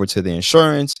everything over to the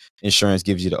insurance. Insurance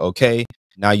gives you the okay.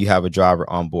 Now you have a driver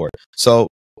on board. So,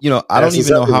 I don't That's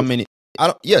even know how acceptable. many.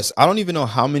 I don't even know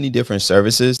how many different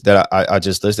services that I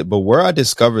just listed. But where I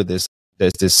discovered this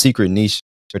secret niche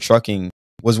for trucking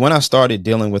was when I started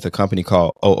dealing with a company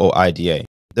called OOIDA.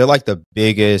 They're like the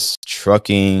biggest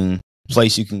trucking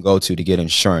place you can go to get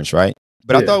insurance, right?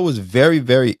 But I Yeah. thought it was very,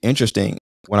 very interesting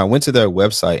when I went to their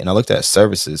website and I looked at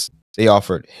services. They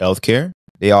offered healthcare.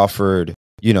 They offered,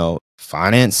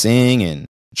 financing and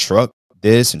truck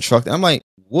this and truck that. I'm like,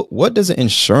 what does an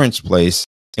insurance place?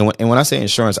 And when I say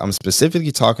insurance, I'm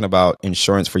specifically talking about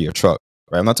insurance for your truck,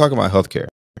 right? I'm not talking about healthcare.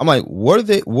 I'm like, what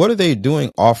are they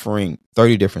doing offering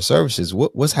 30 different services?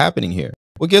 What's happening here?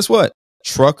 Well, guess what?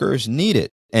 Truckers need it.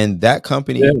 And that Yeah.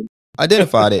 company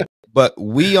identified it. But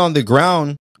we on the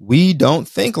ground, we don't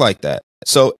think like that.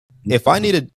 So if I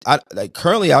needed,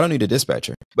 currently, I don't need a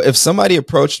dispatcher. But if somebody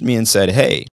approached me and said,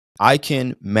 hey, I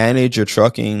can manage your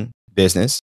trucking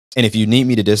business, and if you need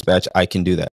me to dispatch, I can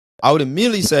do that, I would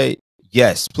immediately say,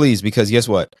 yes, please, because guess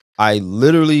what? I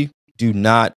literally do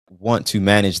not want to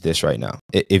manage this right now.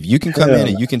 If you can come in Hell,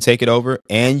 and you can take it over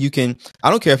and you can, I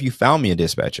don't care if you found me a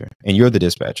dispatcher and you're the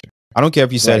dispatcher. I don't care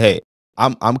if you said, right.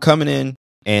 hey, I'm coming in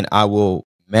and I will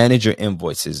manage your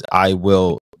invoices. I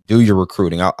will do your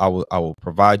recruiting. I will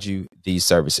provide you these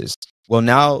services. Well,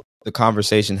 now the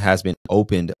conversation has been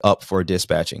opened up for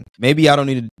dispatching. Maybe I don't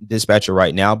need a dispatcher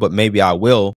right now, but maybe I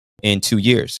will in 2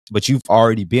 years. But you've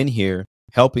already been here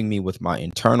helping me with my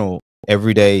internal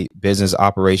everyday business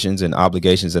operations and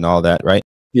obligations and all that, right?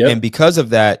 Yep. And because of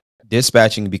that,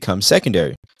 dispatching becomes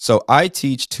secondary. So I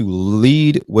teach to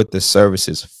lead with the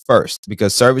services first,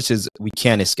 because services we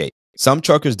can't escape. Some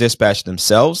truckers dispatch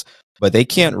themselves, but they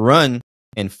can't run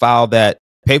and file that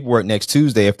paperwork next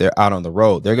Tuesday if they're out on the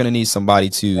road. They're going to need somebody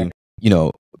to,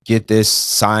 get this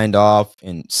signed off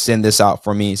and send this out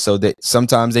for me, so that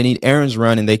sometimes they need errands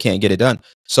run and they can't get it done.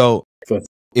 So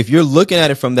if you're looking at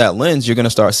it from that lens, you're going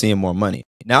to start seeing more money.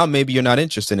 Now, maybe you're not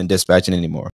interested in dispatching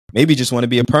anymore. Maybe you just want to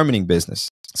be a permitting business.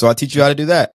 So I teach you how to do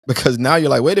that, because now you're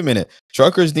like, wait a minute,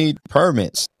 truckers need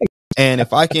permits. And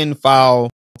if I can file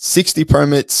 60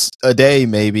 permits a day,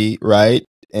 maybe, right?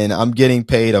 And I'm getting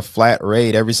paid a flat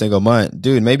rate every single month,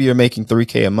 dude, maybe you're making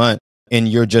 $3,000 a month and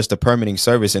you're just a permitting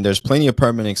service. And there's plenty of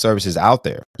permitting services out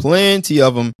there, plenty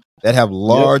of them that have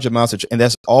large amounts of, and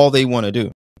that's all they want to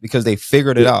do, because they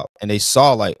figured it out and they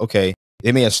saw like, okay,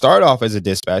 they may have started off as a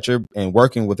dispatcher and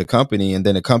working with a company, and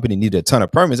then the company needed a ton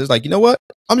of permits. It's like, you know what?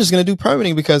 I'm just going to do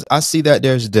permitting because I see that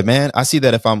there's demand. I see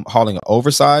that if I'm hauling an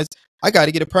oversized, I got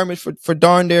to get a permit for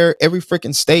darn near every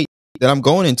freaking state that I'm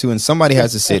going into. And somebody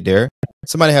has to sit there.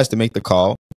 Somebody has to make the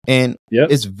call. And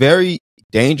it's very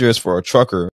dangerous for a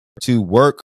trucker to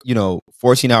work,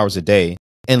 14 hours a day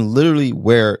and literally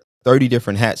wear 30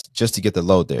 different hats just to get the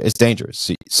load there. It's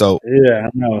dangerous. So yeah, I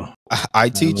know. I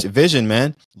teach vision,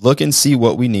 man. Look and see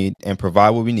what we need and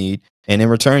provide what we need. And in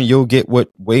return, you'll get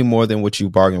way more than what you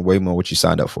bargained, way more what you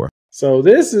signed up for. So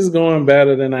this is going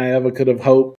better than I ever could have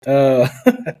hoped. Y'all,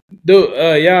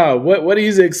 what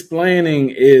he's explaining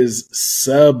is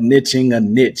sub-niching a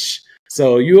niche.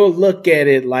 So you'll look at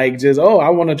it like just, I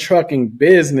want a trucking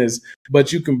business,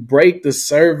 but you can break the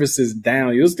services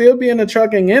down. You'll still be in the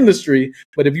trucking industry,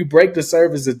 but if you break the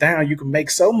services down, you can make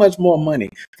so much more money.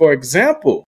 For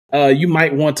example, you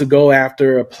might want to go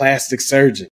after a plastic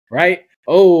surgeon, right?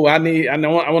 I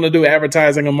want to do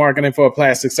advertising and marketing for a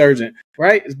plastic surgeon,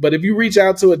 right? But if you reach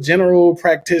out to a general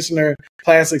practitioner,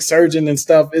 plastic surgeon and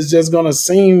stuff, it's just going to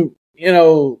seem,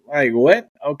 like what?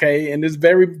 Okay. And it's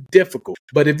very difficult.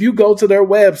 But if you go to their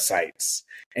websites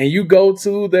and you go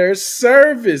to their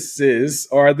services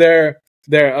or their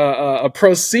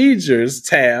procedures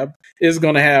tab, is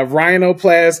going to have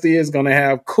rhinoplasty, is going to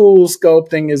have cool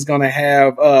sculpting, is going to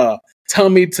have,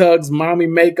 tummy tucks, mommy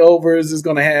makeovers, is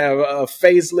going to have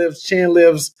facelifts, chin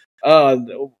lifts.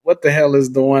 What the hell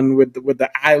is the one with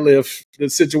the eye lift, the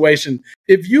situation?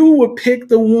 If you would pick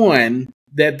the one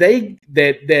that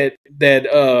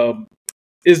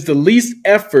is the least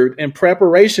effort and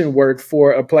preparation work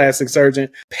for a plastic surgeon,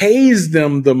 pays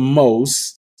them the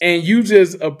most, and you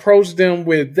just approach them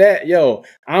with that,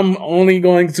 I'm only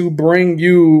going to bring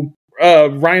you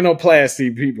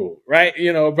rhinoplasty people, right?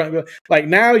 Like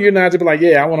now you're not just like,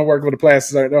 I want to work with a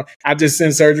plastic surgeon. I just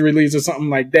send surgery leads or something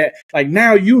like that. Like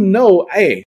now,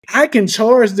 hey, I can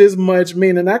charge this much,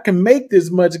 meaning I can make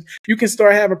this much. You can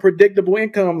start having predictable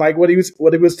income, like what he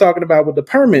was talking about with the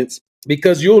permits,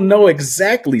 because you'll know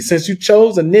exactly, since you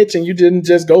chose a niche and you didn't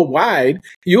just go wide,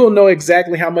 you'll know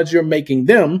exactly how much you're making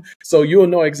them. So you'll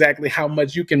know exactly how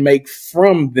much you can make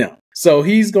from them. So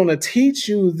he's going to teach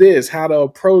you this, how to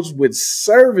approach with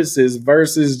services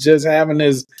versus just having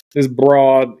this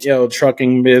broad,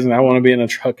 trucking business. I want to be in a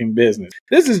trucking business.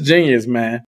 This is genius,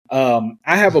 man. I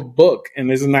have a book,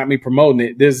 and this is not me promoting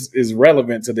it. This is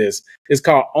relevant to this. It's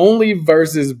called Only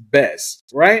versus Best,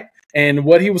 right? And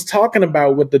what he was talking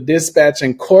about with the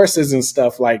dispatching courses and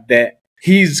stuff like that,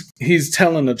 he's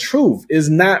telling the truth. Is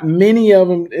not many of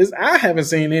them. I haven't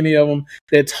seen any of them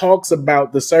that talks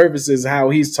about the services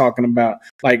how he's talking about,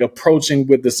 like approaching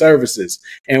with the services.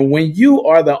 And when you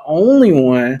are the only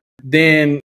one,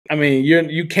 then I mean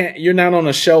you're not on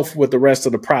a shelf with the rest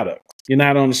of the product. You're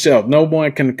not on the shelf. No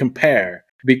one can compare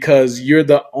because you're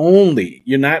the only.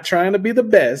 You're not trying to be the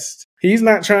best. He's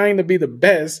not trying to be the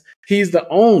best. He's the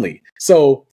only.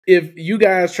 So if you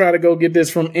guys try to go get this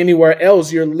from anywhere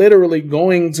else, you're literally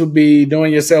going to be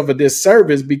doing yourself a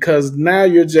disservice because now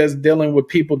you're just dealing with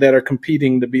people that are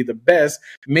competing to be the best,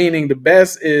 meaning the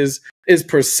best is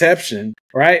perception,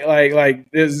 right? Like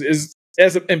is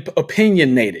as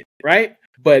opinionated, right?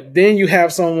 But then you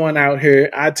have someone out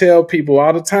here. I tell people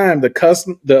all the time,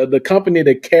 the company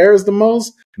that cares the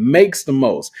most makes the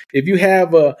most. If you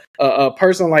have a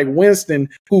person like Winston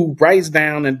who writes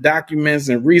down and documents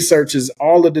and researches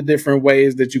all of the different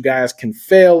ways that you guys can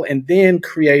fail and then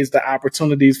creates the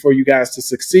opportunities for you guys to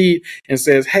succeed and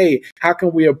says, hey, how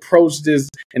can we approach this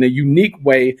in a unique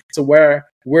way to where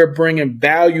we're bringing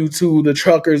value to the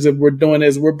truckers? If we're doing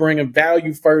this, we're bringing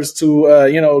value first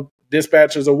to,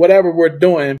 dispatchers or whatever we're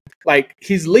doing. Like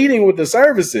he's leading with the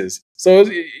services. So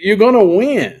you're going to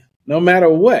win no matter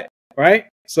what. Right.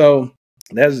 So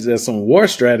that's just some war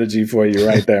strategy for you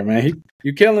right there, man.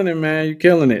 You're killing it, man. You're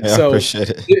killing it. Yeah, so I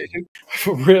appreciate it.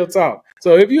 For real talk.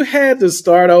 So if you had to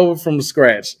start over from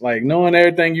scratch, like knowing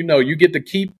everything, you get to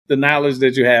keep the knowledge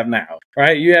that you have now,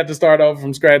 right? You had to start over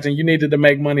from scratch and you needed to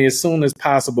make money as soon as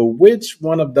possible. Which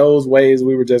one of those ways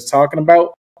we were just talking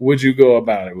about would you go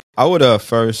about it? I would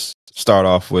first start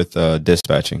off with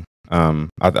dispatching.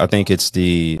 I think it's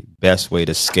the best way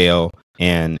to scale,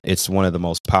 and it's one of the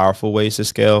most powerful ways to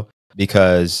scale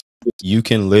because you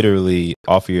can literally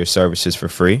offer your services for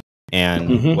free.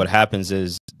 And what happens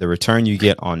is the return you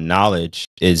get on knowledge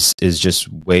is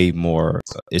just way more.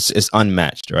 It's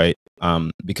unmatched, right?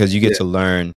 Because you get to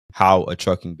learn how a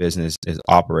trucking business is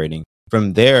operating.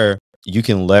 From there, you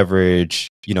can leverage,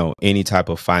 any type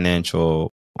of financial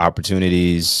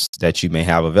opportunities that you may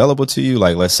have available to you.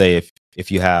 Like, let's say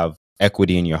if you have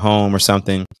equity in your home or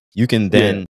something, you can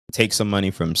then take some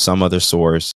money from some other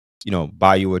source,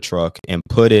 buy you a truck and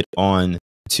put it on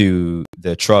to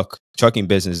the trucking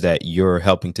business that you're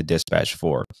helping to dispatch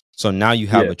for. So now you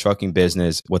have a trucking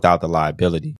business without the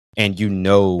liability, and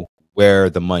where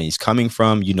the money's coming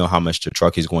from, how much the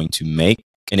truck is going to make.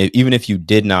 And even if you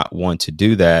did not want to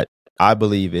do that, I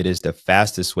believe it is the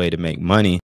fastest way to make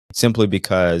money, simply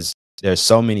because there's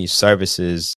so many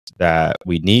services that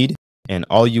we need. And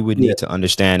all you would need to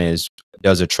understand is,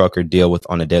 does a trucker deal with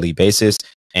on a daily basis,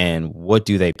 and what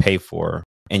do they pay for?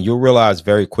 And you'll realize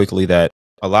very quickly that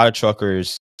a lot of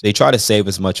truckers, they try to save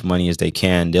as much money as they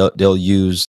can. They'll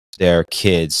use their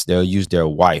kids, they'll use their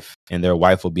wife, and their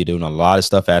wife will be doing a lot of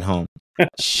stuff at home.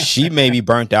 She may be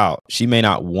burnt out. She may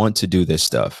not want to do this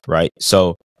stuff, right?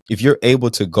 So if you're able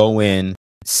to go in,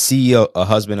 see a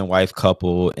husband and wife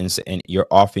couple, and you're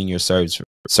offering your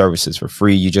services for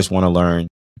free, you just want to learn.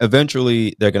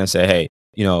 Eventually, they're going to say, hey,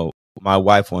 my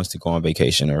wife wants to go on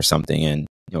vacation or something, and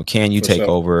can you take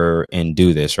over and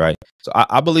do this, right? So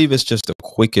I believe it's just the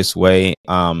quickest way,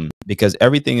 because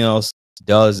everything else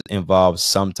does involve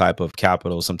some type of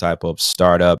capital, some type of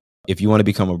startup. If you want to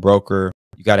become a broker,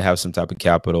 you got to have some type of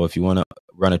capital. If you want to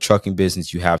run a trucking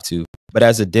business, you have to. But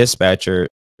as a dispatcher,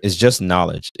 it's just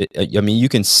knowledge. You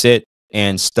can sit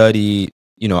and study,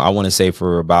 I want to say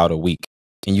for about a week,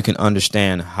 and you can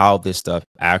understand how this stuff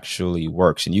actually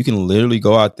works. And you can literally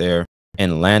go out there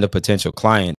and land a potential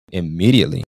client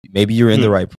immediately. Maybe you're in the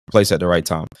right place at the right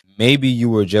time. Maybe you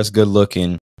were just good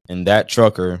looking, and that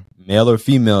trucker, male or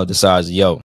female, decides,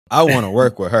 yo, I want to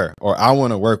work with her, or I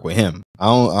want to work with him.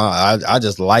 I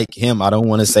just like him. I don't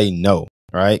want to say no,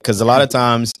 right? Because a lot of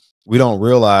times we don't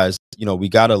realize, we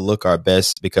got to look our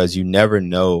best, because you never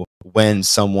know when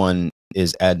someone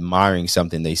is admiring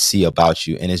something they see about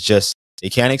you. And it's just, they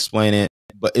can't explain it,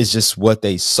 but it's just what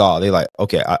they saw. They like,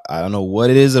 okay, I don't know what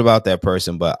it is about that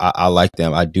person, but I like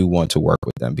them. I do want to work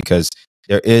with them, because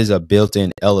there is a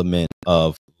built-in element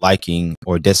of liking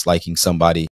or disliking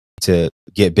somebody to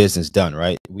get business done,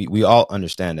 right? We all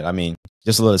understand it. I mean,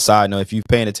 just a little side note, if you're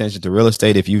paying attention to real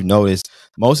estate, if you've noticed,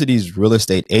 most of these real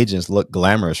estate agents look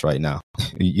glamorous right now.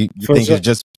 You think it's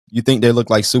just you think they look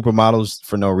like supermodels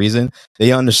for no reason.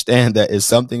 They understand that it's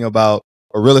something about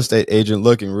a real estate agent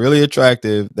looking really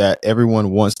attractive that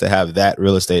everyone wants to have that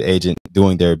real estate agent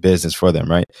doing their business for them,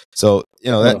 right? So,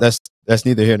 that's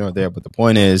neither here nor there. But the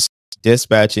point is,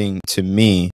 dispatching to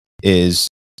me is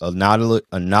a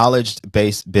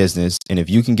knowledge-based business. And if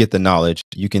you can get the knowledge,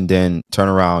 you can then turn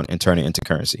around and turn it into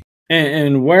currency.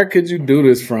 And where could you do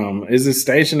this from? Is it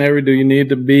stationary? Do you need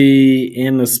to be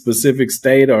in a specific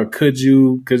state, or could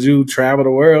you travel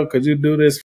the world? Could you do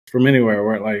this from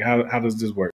anywhere? Like, how does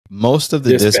this work? Most of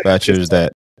the dispatchers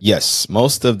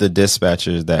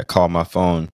that call my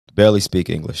phone barely speak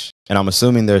English, and I'm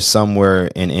assuming they're somewhere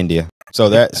in India.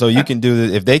 So you can do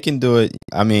it. If they can do it,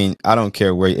 I mean, I don't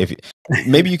care where.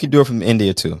 Maybe you can do it from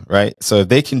India too, right? So if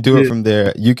they can do it from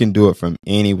there, you can do it from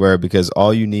anywhere, because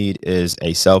all you need is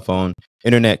a cell phone,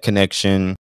 internet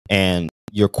connection, and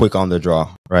you're quick on the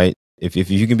draw, right? If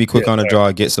you can be quick on the draw,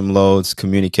 get some loads,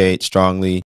 communicate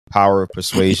strongly, power of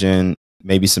persuasion,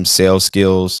 maybe some sales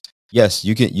skills. Yes,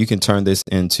 you can turn this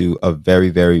into a very,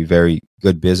 very, very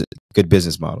good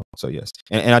business model. So yes.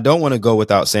 And I don't want to go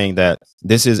without saying that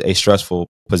this is a stressful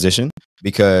position,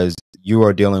 because you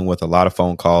are dealing with a lot of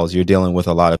phone calls. You're dealing with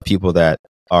a lot of people that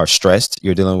are stressed.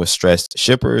 You're dealing with stressed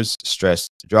shippers,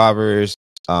 stressed drivers,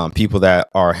 people that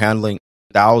are handling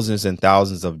thousands and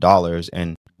thousands of dollars.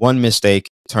 And one mistake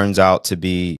turns out to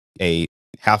be a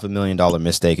 $500,000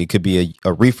 mistake. It could be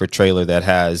a reefer trailer that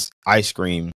has ice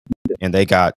cream and they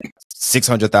got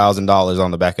 $600,000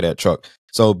 on the back of that truck.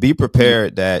 So be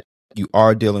prepared that you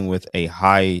are dealing with a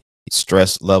high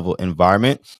stress level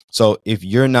environment. So if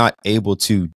you're not able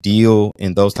to deal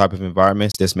in those type of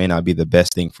environments, this may not be the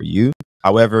best thing for you.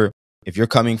 However, if you're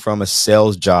coming from a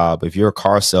sales job, if you're a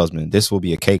car salesman, this will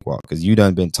be a cakewalk, because you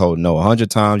done been told no 100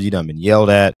 times. You done been yelled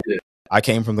at. I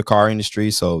came from the car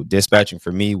industry, so dispatching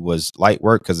for me was light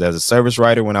work, because as a service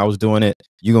writer, when I was doing it,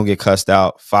 you're going to get cussed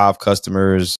out. 5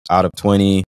 customers out of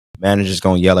 20, managers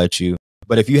going to yell at you.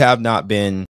 But if you have not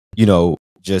been,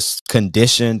 just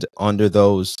conditioned under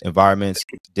those environments,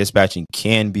 dispatching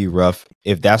can be rough.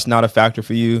 If that's not a factor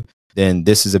for you, then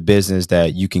this is a business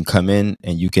that you can come in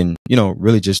and you can,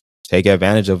 really just take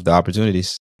advantage of the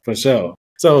opportunities. For sure.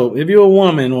 So if you're a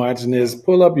woman watching this,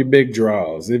 pull up your big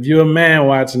draws. If you're a man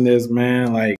watching this,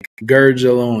 man, like, gird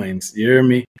your loins. You hear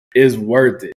me? It's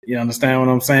worth it. You understand what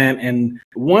I'm saying? And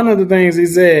one of the things he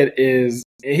said is,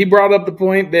 he brought up the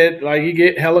point that, like, you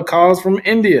get hella calls from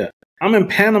India. I'm in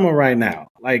Panama right now.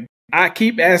 Like, I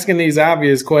keep asking these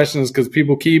obvious questions because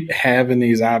people keep having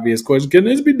these obvious questions. Can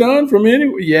this be done from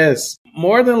anywhere? Yes.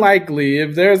 More than likely,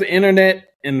 if there's internet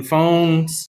and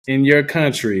phones in your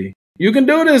country, you can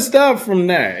do this stuff from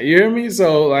there. You hear me?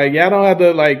 So, like, y'all don't have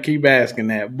to, like, keep asking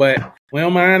that. But we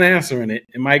don't mind answering it.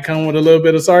 It might come with a little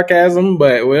bit of sarcasm,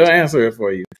 but we'll answer it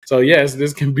for you. So, yes,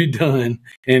 this can be done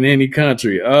in any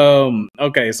country.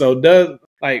 Okay, so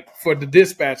for the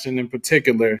dispatching in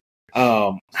particular,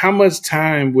 how much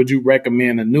time would you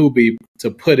recommend a newbie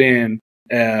to put in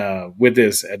with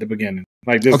this at the beginning?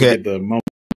 Like, just to get the moment.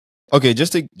 Okay,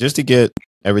 just to get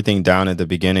everything down at the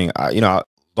beginning,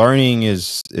 learning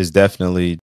is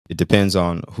definitely, it depends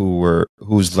on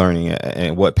who's learning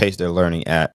and what pace they're learning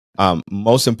at.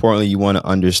 Most importantly, you want to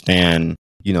understand,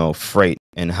 freight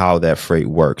and how that freight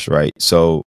works, right?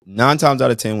 So 9 times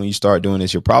out of 10, when you start doing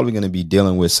this, you're probably going to be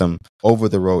dealing with some over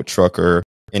the road trucker.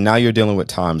 And now you're dealing with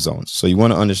time zones. So you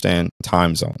want to understand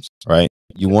time zones, right?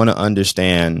 You want to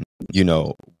understand,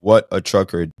 what a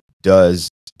trucker does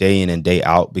day in and day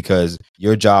out, because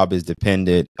your job is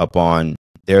dependent upon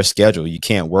their schedule. You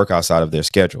can't work outside of their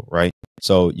schedule, right?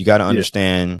 So you got to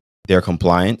understand their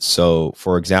compliance. So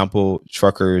for example,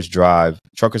 truckers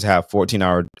have 14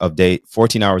 hours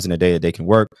in a day that they can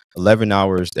work, 11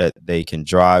 hours that they can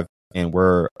drive. And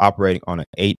we're operating on an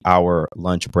 8-hour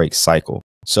lunch break cycle.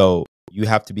 So you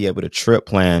have to be able to trip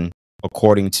plan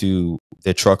according to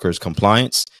the trucker's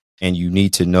compliance, and you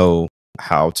need to know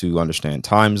how to understand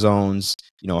time zones,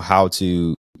 how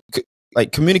to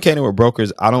communicating with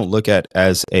brokers. I don't look at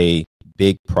as a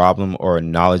big problem or a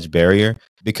knowledge barrier,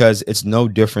 because it's no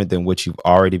different than what you've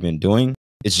already been doing.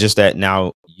 It's just that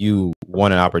now you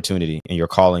want an opportunity and you're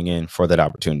calling in for that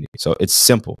opportunity. So it's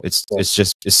simple. It's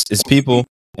people,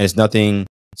 and it's nothing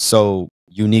so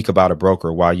unique about a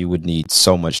broker why you would need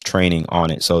so much training on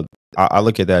it. So I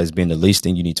look at that as being the least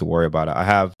thing you need to worry about. I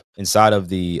have inside of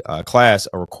the class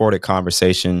a recorded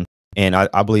conversation, and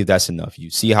I believe that's enough. You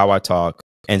see how I talk,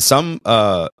 and some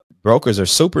brokers are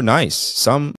super nice.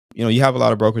 Some, you have a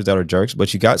lot of brokers that are jerks,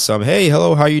 but you got some, hey,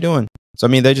 hello, how you doing? So,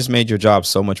 they just made your job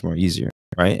so much more easier,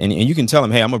 right? And you can tell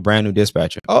them, hey, I'm a brand new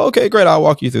dispatcher. Oh, okay, great. I'll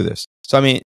walk you through this. So,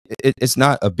 it's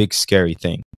not a big scary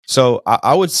thing. So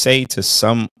I would say to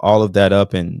sum all of that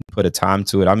up and put a time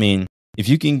to it. I mean, if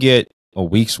you can get a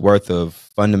week's worth of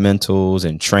fundamentals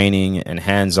and training and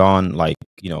hands-on, like,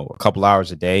 a couple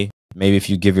hours a day, maybe if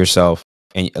you give yourself,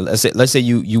 and let's say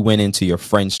you went into your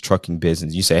friend's trucking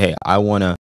business, you say, hey, I want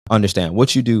to understand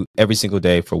what you do every single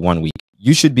day for 1 week.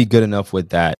 You should be good enough with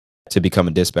that to become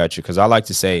a dispatcher. Because I like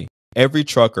to say every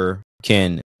trucker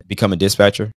can become a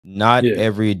dispatcher. Not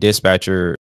every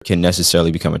dispatcher can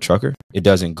necessarily become a trucker. It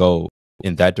doesn't go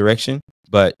in that direction.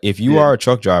 But if you are a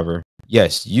truck driver,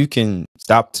 yes, you can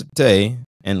stop today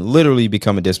and literally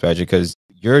become a dispatcher, because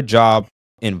your job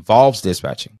involves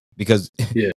dispatching. Because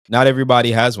not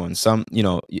everybody has one. Some,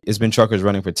 it's been truckers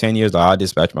running for 10 years. I'll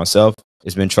dispatch myself.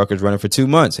 It's been truckers running for 2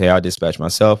 months. Hey, I'll dispatch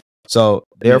myself. So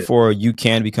therefore, you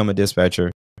can become a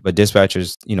dispatcher. But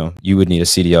dispatchers, you would need a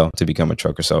CDL to become a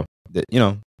trucker. So,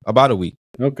 about a week.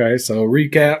 Okay, so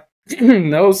recap.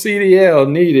 No CDL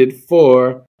needed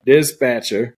for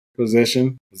dispatcher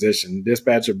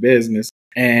dispatcher business.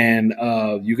 And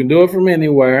you can do it from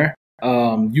anywhere.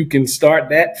 You can start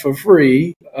that for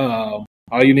free.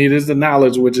 All you need is the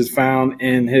knowledge, which is found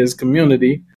in his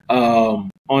community.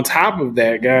 On top of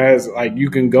that, guys, like, you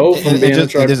can go from being a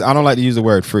trucker. I don't like to use the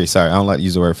word free. Sorry, I don't like to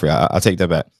use the word free. I'll take that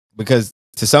back, because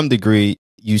to some degree,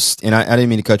 and I didn't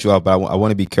mean to cut you off, but I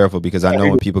want to be careful, because I know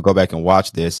when people go back and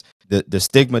watch this, the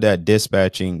stigma that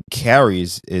dispatching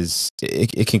carries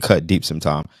it can cut deep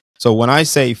sometimes. So when I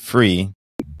say free,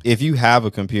 if you have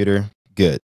a computer,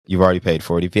 good, you've already paid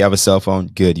for it. If you have a cell phone,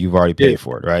 good, you've already paid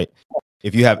for it, right?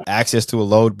 If you have access to a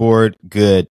load board,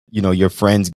 good. Your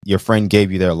friend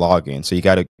gave you their login, so you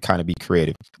got to kind of be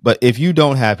creative. But if you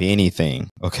don't have anything,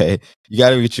 okay, you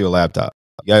got to get you a laptop.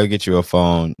 You got to get you a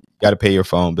phone. You got to pay your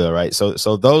phone bill, right? So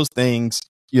those things,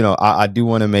 I do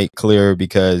want to make clear,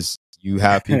 because you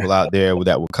have people out there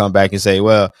that will come back and say,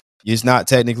 well, it's not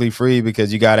technically free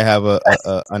because you got to have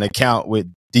an account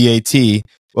with DAT.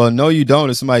 Well, no, you don't.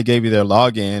 If somebody gave you their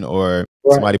login, or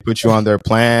somebody put you on their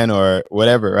plan or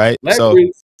whatever, right? So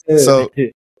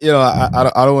I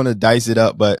don't want to dice it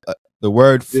up, but the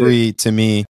word free to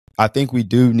me, I think we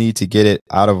do need to get it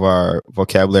out of our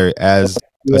vocabulary as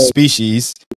a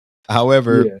species.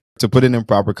 However, to put it in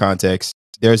proper context,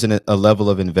 there's a level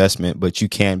of investment, but you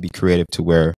can be creative to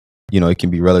where, it can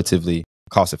be relatively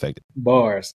cost effective.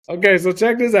 Bars. Okay, so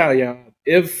check this out, y'all.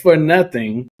 If for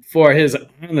nothing, for his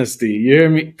honesty, you hear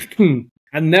me?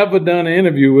 I never done an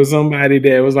interview with somebody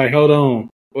that was like, hold on,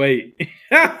 wait.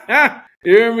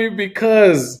 You hear me?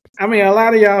 Because, a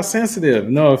lot of y'all sensitive.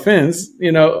 No offense.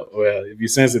 Well, if you're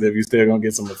sensitive, you're still going to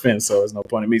get some offense. So there's no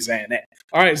point in me saying that.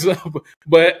 All right. So,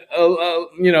 but,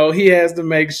 he has to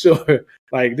make sure,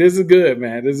 like, this is good,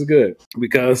 man. This is good.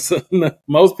 Because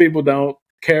most people don't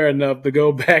care enough to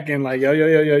go back and like,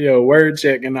 yo, word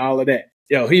check and all of that.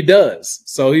 Yo, he does.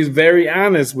 So he's very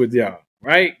honest with y'all,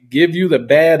 right? Give you the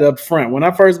bad up front. When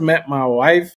I first met my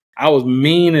wife, I was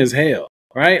mean as hell.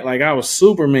 Right? Like, I was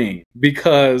super mean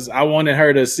because I wanted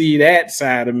her to see that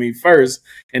side of me first.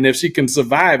 And if she can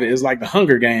survive it, it's like the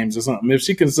Hunger Games or something. If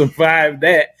she can survive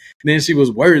that, then she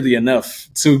was worthy enough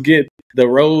to get the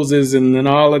roses and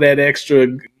all of that extra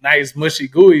nice, mushy,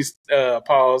 gooey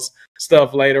paws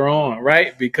stuff later on.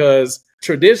 Right? Because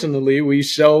traditionally, we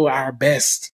show our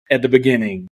best at the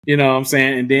beginning. You know what I'm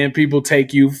saying? And then people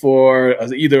take you for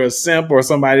either a simp or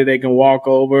somebody they can walk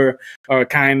over, or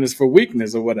kindness for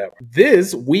weakness or whatever.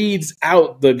 This weeds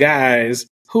out the guys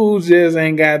who just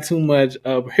ain't got too much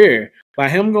up here. By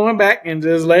him going back and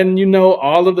just letting you know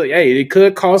all of hey, it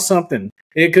could cost something.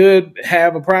 It could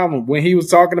have a problem. When he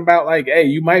was talking about like, hey,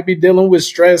 you might be dealing with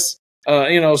stress,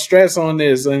 stress on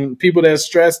this, and people that's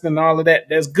stressed and all of that,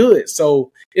 that's good.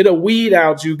 So it'll weed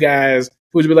out you guys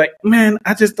who'd be like, man,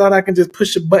 I just thought I can just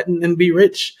push a button and be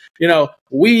rich.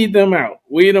 Weed them out.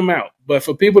 But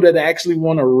for people that actually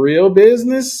want a real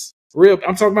business,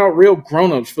 I'm talking about real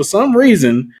grown-ups. For some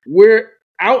reason, we're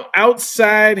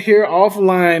outside here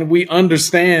offline, we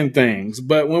understand things.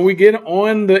 But when we get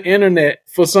on the internet,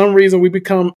 for some reason, we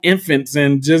become infants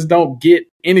and just don't get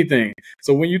anything.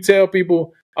 So when you tell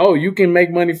people, oh, you can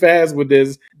make money fast with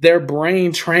this, their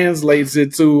brain translates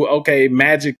it to, okay,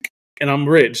 magic, and I'm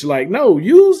rich. Like, no,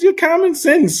 use your common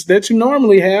sense that you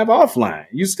normally have offline.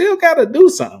 You still got to do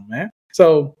something, man.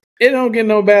 So it don't get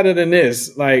no better than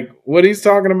this. Like, what he's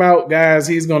talking about, guys,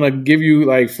 he's going to give you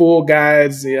like full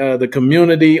guides, the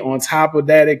community. On top of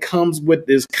that, it comes with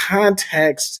this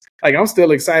context. Like, I'm still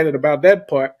excited about that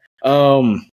part.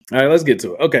 All right, let's get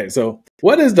to it. Okay, so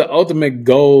what is the ultimate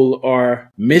goal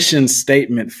or mission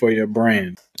statement for your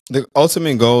brand? The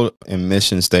ultimate goal and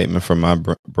mission statement for my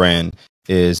brand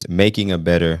is making a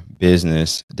better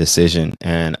business decision.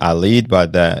 And I lead by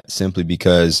that simply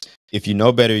because if you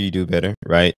know better, you do better,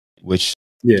 right? Which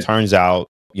turns out,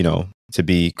 to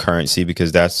be currency,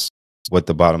 because that's what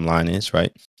the bottom line is,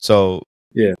 right? So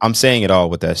I'm saying it all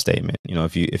with that statement.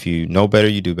 If you know better,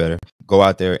 you do better. Go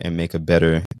out there and make a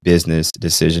better business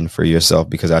decision for yourself,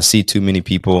 because I see too many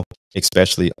people,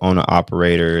 especially owner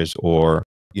operators or,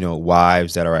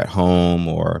 wives that are at home,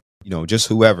 or, just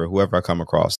whoever I come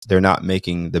across, they're not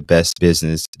making the best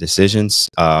business decisions.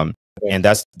 And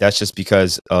that's just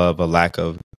because of a lack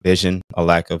of vision, a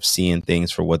lack of seeing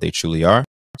things for what they truly are.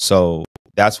 So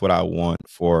that's what I want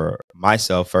for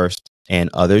myself first and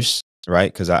others,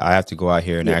 right? Because I have to go out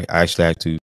here and I actually have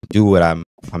to do what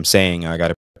I'm saying. I got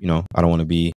to, I don't want to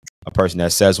be a person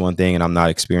that says one thing and I'm not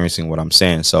experiencing what I'm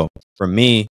saying. So for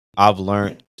me, I've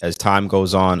learned as time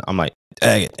goes on, I'm like,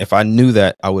 dang it, if I knew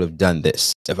that, I would have done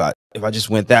this. If I just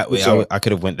went that way, I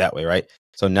could have went that way, right?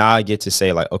 So now I get to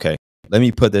say like, okay, let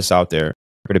me put this out there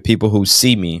for the people who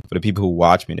see me, for the people who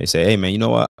watch me. They say, hey man, you know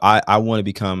what? I want to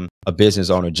become a business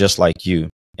owner just like you.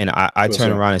 And I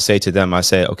turn around and say to them, I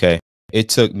say, okay, it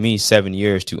took me 7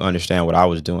 years to understand what I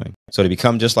was doing. So to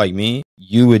become just like me,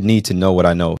 you would need to know what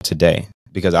I know today,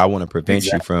 because I want to prevent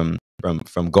you from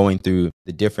going through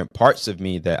the different parts of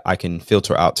me that I can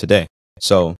filter out today.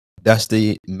 So that's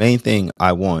the main thing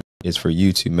I want, is for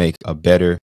you to make a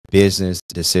better business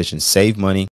decision, save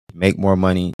money, make more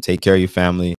money, take care of your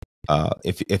family.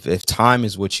 If time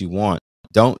is what you want,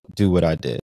 don't do what I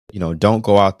did. Don't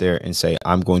go out there and say,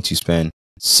 I'm going to spend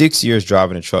 6 years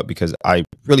driving a truck because I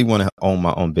really want to own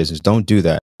my own business. Don't do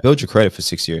that. Build your credit for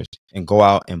 6 years and go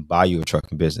out and buy you a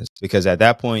trucking business, because at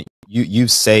that point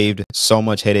you've saved so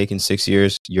much headache in 6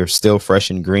 years. You're still fresh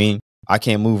and green. I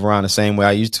can't move around the same way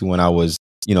I used to when I was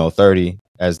 30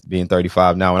 as being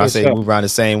 35 now. When I say move around the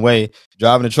same way,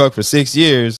 driving a truck for 6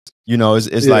 years,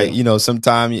 it's like,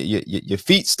 sometimes your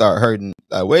feet start hurting.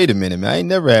 Like, wait a minute, man, I ain't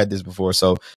never had this before.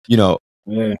 So,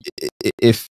 and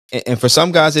for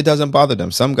some guys, it doesn't bother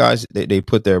them. Some guys, they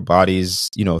put their bodies,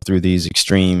 through these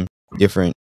extreme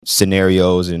different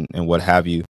scenarios and what have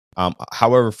you.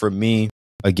 However, for me,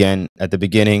 again, at the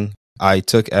beginning, I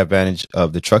took advantage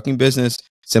of the trucking business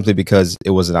simply because it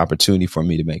was an opportunity for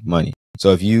me to make money.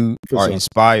 So if you are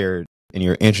inspired and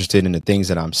you're interested in the things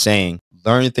that I'm saying,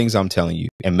 learn the things I'm telling you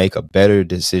and make a better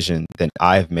decision than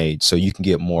I've made, so you can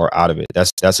get more out of it.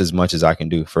 That's as much as I can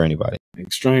do for anybody.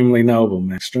 Extremely noble,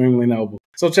 man. Extremely noble.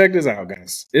 So check this out,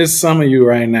 guys. It's some of you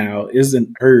right now is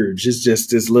an urge. It's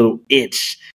just this little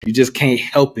itch. You just can't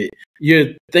help it.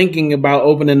 You're thinking about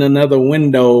opening another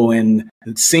window and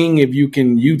seeing if you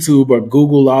can YouTube or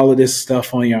Google all of this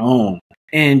stuff on your own.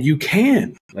 And you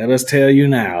can. Let us tell you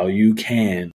now, you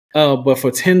can. But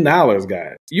for $10,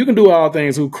 guys, you can do all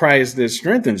things through Christ that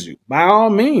strengthens you. By all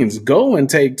means, go and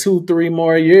take 2-3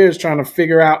 more years trying to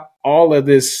figure out all of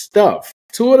this stuff.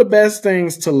 Two of the best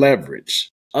things to leverage: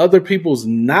 other people's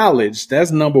knowledge.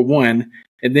 That's number one.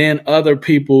 And then other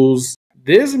people's,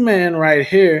 this man right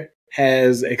here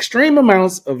has extreme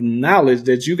amounts of knowledge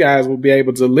that you guys will be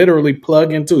able to literally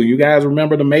plug into. You guys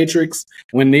remember the Matrix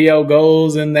when Neo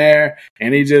goes in there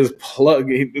and he just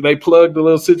they plug the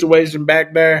little situation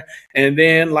back there, and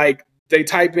then like they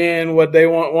type in what they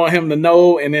want him to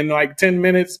know, and in like 10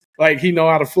 minutes, like he know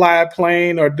how to fly a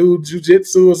plane or do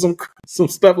jujitsu or some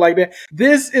stuff like that.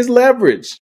 This is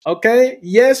leverage. Okay.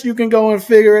 Yes, you can go and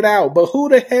figure it out, but who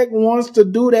the heck wants to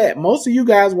do that? Most of you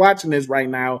guys watching this right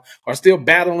now are still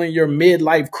battling your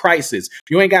midlife crisis.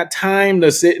 You ain't got time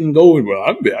to sit and go, well,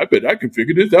 I bet I can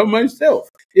figure this out myself.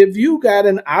 If you got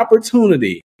an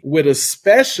opportunity with a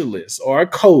specialist or a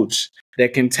coach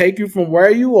that can take you from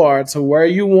where you are to where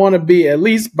you want to be, at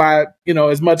least by,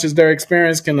 as much as their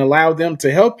experience can allow them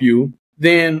to help you,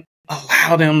 then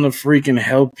allow them to freaking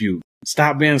help you.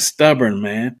 Stop being stubborn,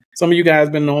 man. Some of you guys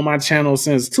been on my channel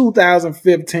since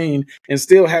 2015 and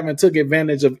still haven't took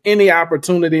advantage of any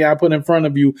opportunity I put in front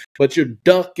of you, but you're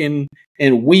ducking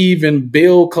and weaving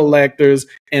bill collectors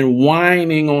and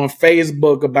whining on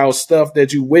Facebook about stuff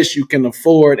that you wish you can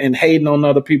afford and hating on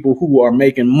other people who are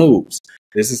making moves.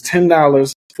 This is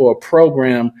 $10 for a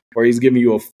program where he's giving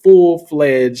you a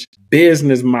full-fledged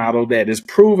business model that is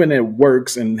proven it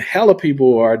works, and hella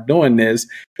people are doing this,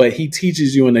 but he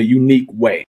teaches you in a unique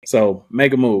way. So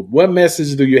make a move. What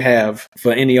message do you have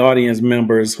for any audience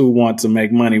members who want to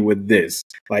make money with this,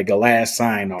 like a last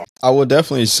sign off? I will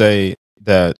definitely say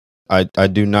that I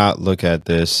do not look at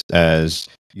this as,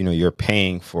 you're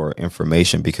paying for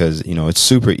information, because, it's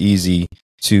super easy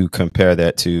to compare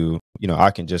that to,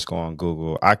 I can just go on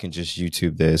Google, I can just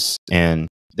YouTube this. And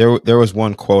there was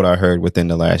one quote I heard within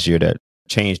the last year that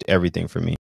changed everything for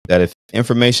me, that if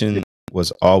information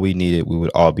was all we needed, we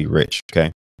would all be rich.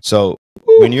 Okay. So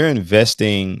when Woo. you're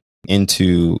investing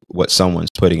into what someone's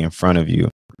putting in front of you,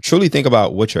 truly think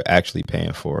about what you're actually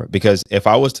paying for. Because if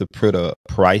I was to put a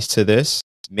price to this,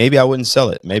 maybe I wouldn't sell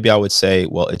it. Maybe I would say,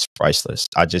 well, it's priceless.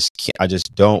 I just can't, I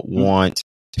just don't want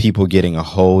people getting a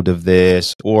hold of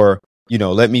this, or, you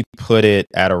know, let me put it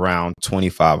at around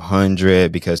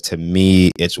 2,500 because to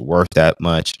me, it's worth that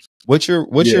much. What you're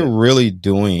really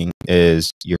doing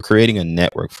is you're creating a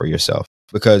network for yourself,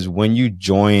 because when you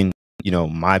join, you know,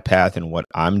 my path and what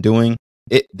I'm doing,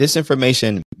 this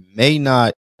information may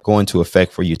not go into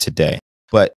effect for you today,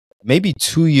 but maybe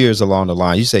 2 years along the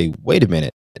line, you say, wait a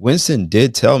minute, Winston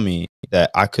did tell me that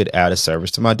I could add a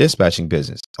service to my dispatching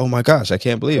business. Oh my gosh, I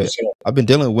can't believe For it. sure. I've been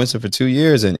dealing with Winston for 2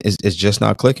 years and it's just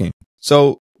not clicking.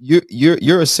 So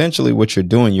you're essentially what you're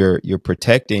doing. You're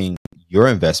protecting your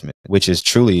investment, which is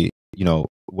truly, you know,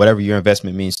 whatever your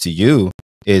investment means to you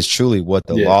is truly what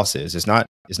the Yeah. loss is. It's not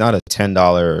a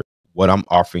 $10 what I'm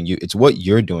offering you. It's what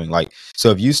you're doing. Like,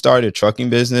 so if you started a trucking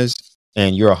business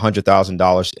and you're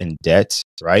 $100,000 in debt,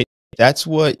 right? That's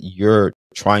what you're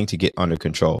trying to get under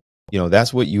control. You know,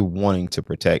 that's what you're wanting to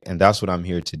protect. And that's what I'm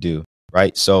here to do.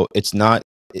 Right. So it's not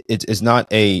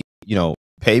a, you know,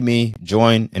 pay me,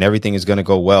 join, and everything is going to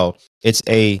go well. It's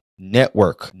a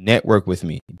network with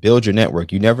me, build your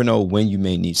network. You never know when you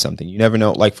may need something. You never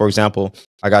know. Like, for example,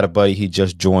 I got a buddy, he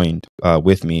just joined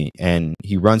with me and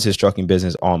he runs his trucking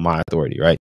business on my authority,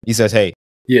 right? He says, hey,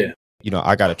 Yeah. you know,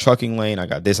 I got a trucking lane, I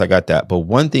got this, I got that. But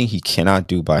one thing he cannot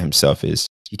do by himself is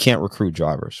he can't recruit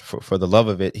drivers. For the love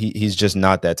of it, he's just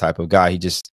not that type of guy.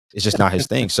 It's just not his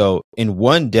thing. So in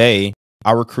one day,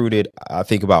 I recruited, I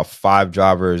think about 5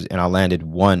 drivers, and I landed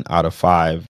 1 out of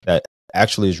 5 that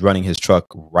actually is running his truck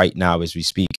right now as we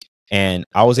speak. And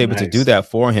I was able to do Nice. that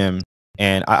for him.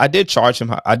 And I did charge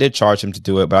him. I did charge him to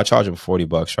do it, but I charged him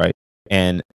 $40, right?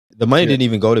 And the money Yeah. didn't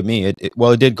even go to me.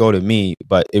 Well, it did go to me,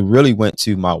 but it really went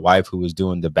to my wife who was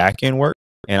doing the back end work.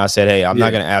 And I said, hey, I'm not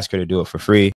Yeah. going to ask her to do it for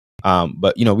free.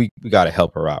 But you know, we got to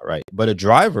help her out, right? But a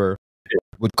driver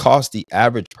would cost the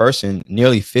average person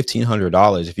nearly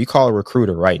 $1,500. If you call a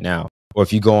recruiter right now, or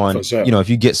if you go on, For sure. you know, if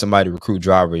you get somebody to recruit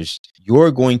drivers,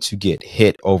 you're going to get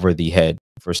hit over the head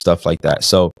for stuff like that.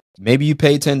 So maybe you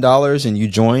paid $10 and you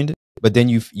joined, but then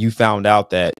you found out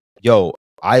that, yo,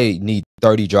 I need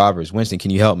 30 drivers. Winston,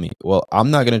 can you help me? Well, I'm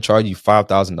not going to charge you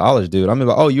 $5,000, dude. I'm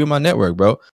like, oh, you're in my network,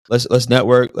 bro. Let's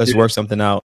network. Let's Yeah. work something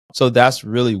out. So that's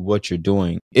really what you're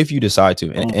doing if you decide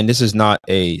to. And this is not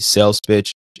a sales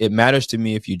pitch. It matters to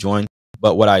me if you join.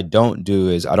 But what I don't do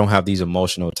is I don't have these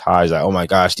emotional ties like, oh my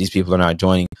gosh, these people are not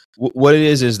joining. What it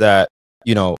is that,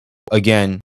 you know,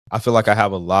 again, I feel like I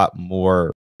have a lot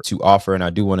more to offer. And I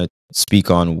do want to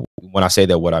speak on when I say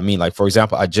that, what I mean. Like, for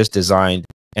example, I just designed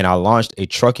and I launched a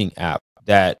trucking app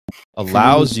that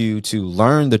allows you to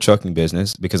learn the trucking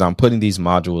business, because I'm putting these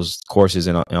modules, courses,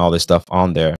 and all this stuff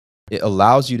on there. It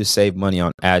allows you to save money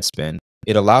on ad spend.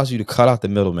 It allows you to cut out the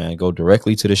middleman, go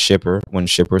directly to the shipper. When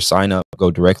shippers sign up, go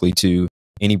directly to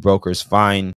any brokers,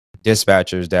 find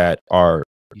dispatchers that are,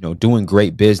 you know, doing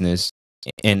great business,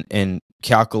 and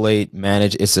calculate,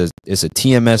 manage. It's a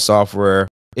TMS software.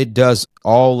 It does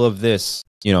all of this,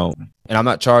 you know, and I'm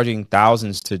not charging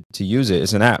thousands to use it.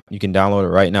 It's an app. You can download it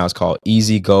right now. It's called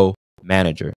Easy Go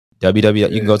Manager. You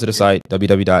can go to the site,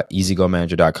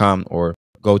 www.easygomanager.com, or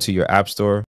go to your app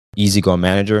store, Easy Go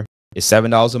Manager. It's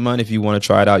 $7 a month. If you want to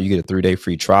try it out, you get a 3-day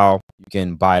free trial. You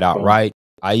can buy it outright.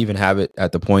 I even have it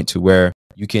at the point to where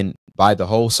you can buy the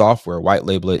whole software, white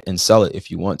label it, and sell it if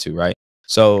you want to, right?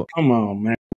 So, Come on,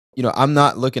 man. you know, I'm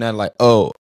not looking at it like,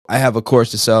 oh, I have a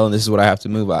course to sell and this is what I have to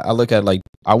move. I look at it like,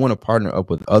 I want to partner up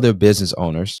with other business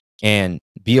owners and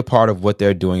be a part of what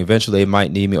they're doing. Eventually they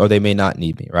might need me or they may not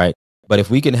need me, right? But if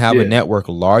we can have a network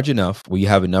large enough where you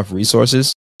have enough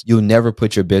resources, you'll never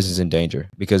put your business in danger,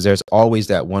 because there's always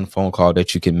that one phone call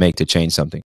that you can make to change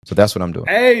something. So that's what I'm doing.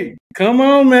 Hey, come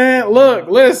on, man. Look,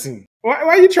 listen. Why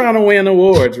are you trying to win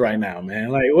awards right now, man?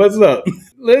 Like, what's up?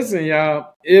 Listen,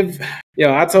 y'all.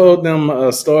 I told them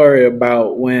a story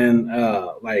about when,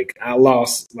 like, I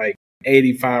lost like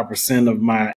 85% of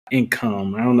my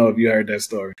income. I don't know if you heard that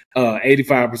story.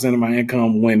 85% of my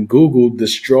income when Google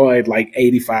destroyed like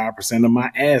 85% of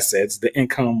my assets. The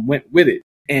income went with it.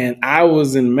 And I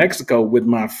was in Mexico with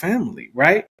my family,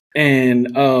 right?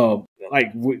 And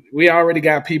like we already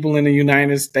got people in the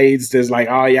United States that's like,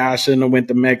 oh, y'all shouldn't have went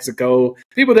to Mexico.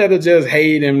 People that'll just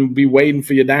hate and be waiting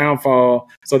for your downfall.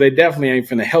 So they definitely ain't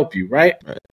finna help you, right?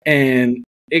 And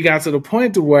it got to the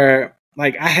point to where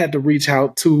like I had to reach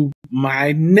out to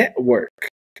my network.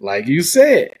 Like you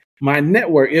said, my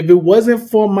network. If it wasn't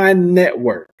for my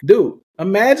network, dude,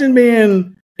 imagine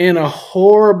being in a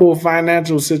horrible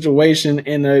financial situation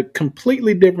in a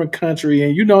completely different country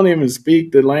and you don't even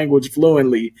speak the language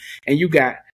fluently, and you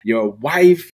got your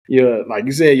wife, your, like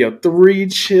you said, your 3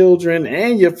 children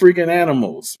and your freaking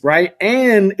animals, right?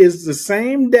 And it's the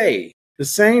same day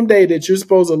that you're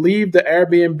supposed to leave the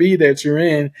Airbnb that you're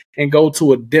in and go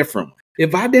to a different one.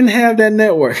 If I didn't have that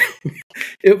network,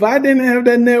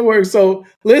 so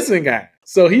listen, guys.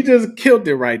 So he just killed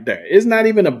it right there. It's not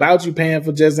even about you paying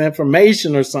for just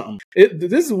information or something.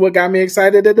 This is what got me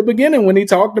excited at the beginning when he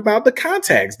talked about the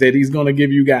contacts that he's going to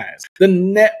give you guys. The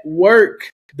network.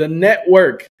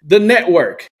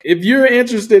 If you're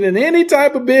interested in any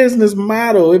type of business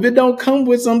model, if it don't come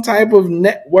with some type of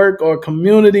network or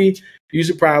community, you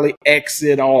should probably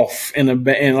exit off and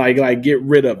like get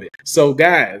rid of it. So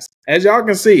guys, as y'all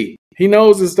can see, he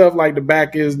knows this stuff like the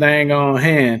back of his dang on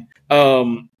hand.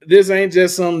 This ain't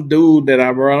just some dude that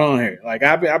I brought on here. Like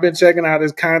I've been checking out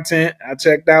his content. I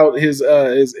checked out his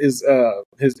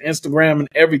Instagram and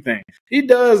everything. He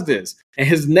does this, and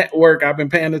his network. I've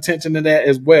been paying attention to that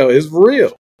as well. It's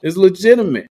real. It's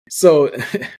legitimate. So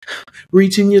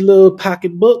reach in your little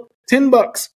pocketbook,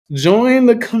 $10. Join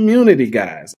the community,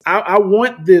 guys. I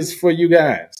want this for you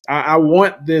guys. I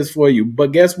want this for you.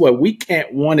 But guess what? We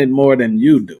can't want it more than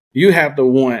you do. You have to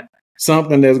want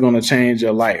something that's going to change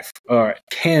your life or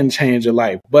can change your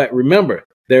life. But remember,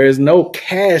 there is no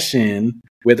cash in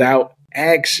without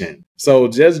action. So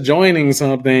just joining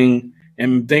something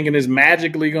and thinking it's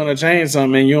magically going to change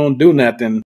something and you don't do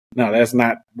nothing. No, that's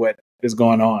not what is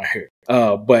going on here.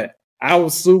 But I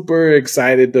was super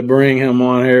excited to bring him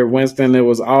on here. Winston, it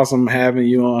was awesome having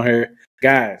you on here.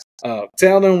 Guys,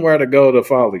 tell them where to go to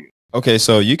follow you. Okay,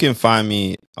 so you can find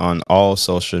me on all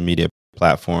social media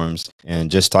platforms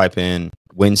and just type in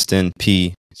Winston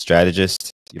P Strategist.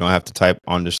 You don't have to type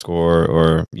underscore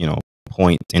or,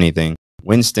 point anything.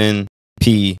 Winston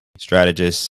P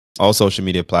Strategist. All social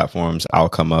media platforms, I'll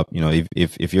come up.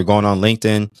 If you're going on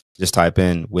LinkedIn, just type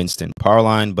in Winston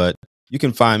Parline, but you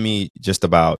can find me just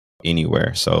about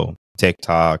anywhere. So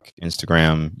TikTok,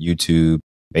 Instagram, YouTube,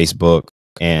 Facebook,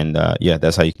 and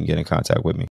that's how you can get in contact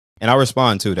with me. And I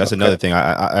respond too. That's another thing.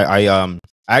 I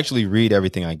actually read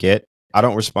everything I get. I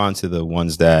don't respond to the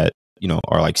ones that,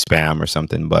 are like spam or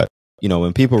something. But,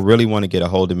 when people really want to get a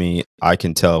hold of me, I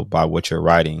can tell by what you're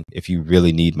writing if you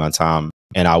really need my time,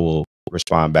 and I will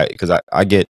respond back because I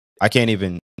can't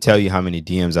even tell you how many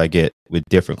DMs I get with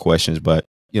different questions. But,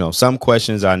 some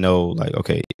questions I know, like,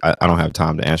 okay, I don't have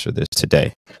time to answer this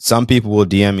today. Some people will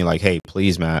DM me like, hey,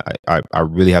 please, man, I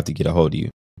really have to get a hold of you.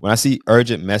 When I see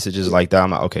urgent messages like that,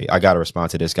 I'm like, okay, I got to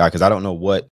respond to this guy because I don't know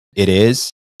what it is.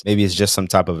 Maybe it's just some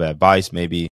type of advice.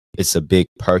 Maybe it's a big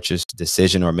purchase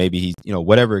decision, or maybe he,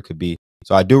 whatever it could be.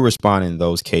 So I do respond in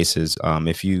those cases.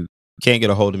 If you can't get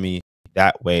a hold of me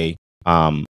that way,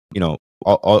 all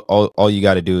you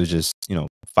got to do is just,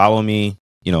 follow me.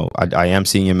 I am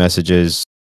seeing your messages.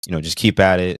 Just keep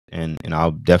at it, and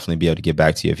I'll definitely be able to get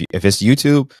back to you. If it's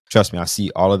YouTube, trust me, I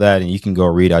see all of that, and you can go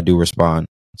read. I do respond.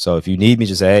 So if you need me,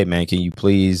 just say, hey, man, can you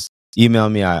please email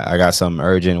me? I got something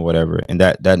urgent or whatever. And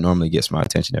that normally gets my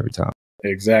attention every time.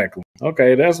 Exactly.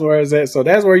 Okay, that's where it's at. So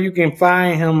that's where you can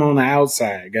find him on the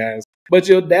outside, guys. But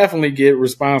you'll definitely get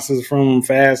responses from him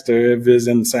faster if it's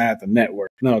inside the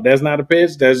network. No, that's not a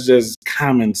pitch. That's just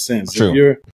common sense.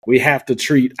 True. We have to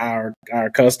treat our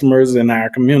customers and our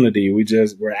community.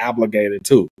 We're obligated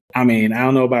to. I mean, I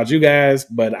don't know about you guys,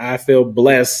 but I feel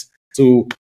blessed to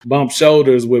bump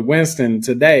shoulders with Winston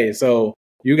today. So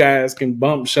you guys can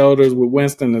bump shoulders with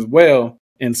Winston as well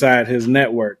inside his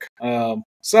network.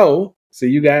 So see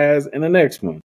you guys in the next one.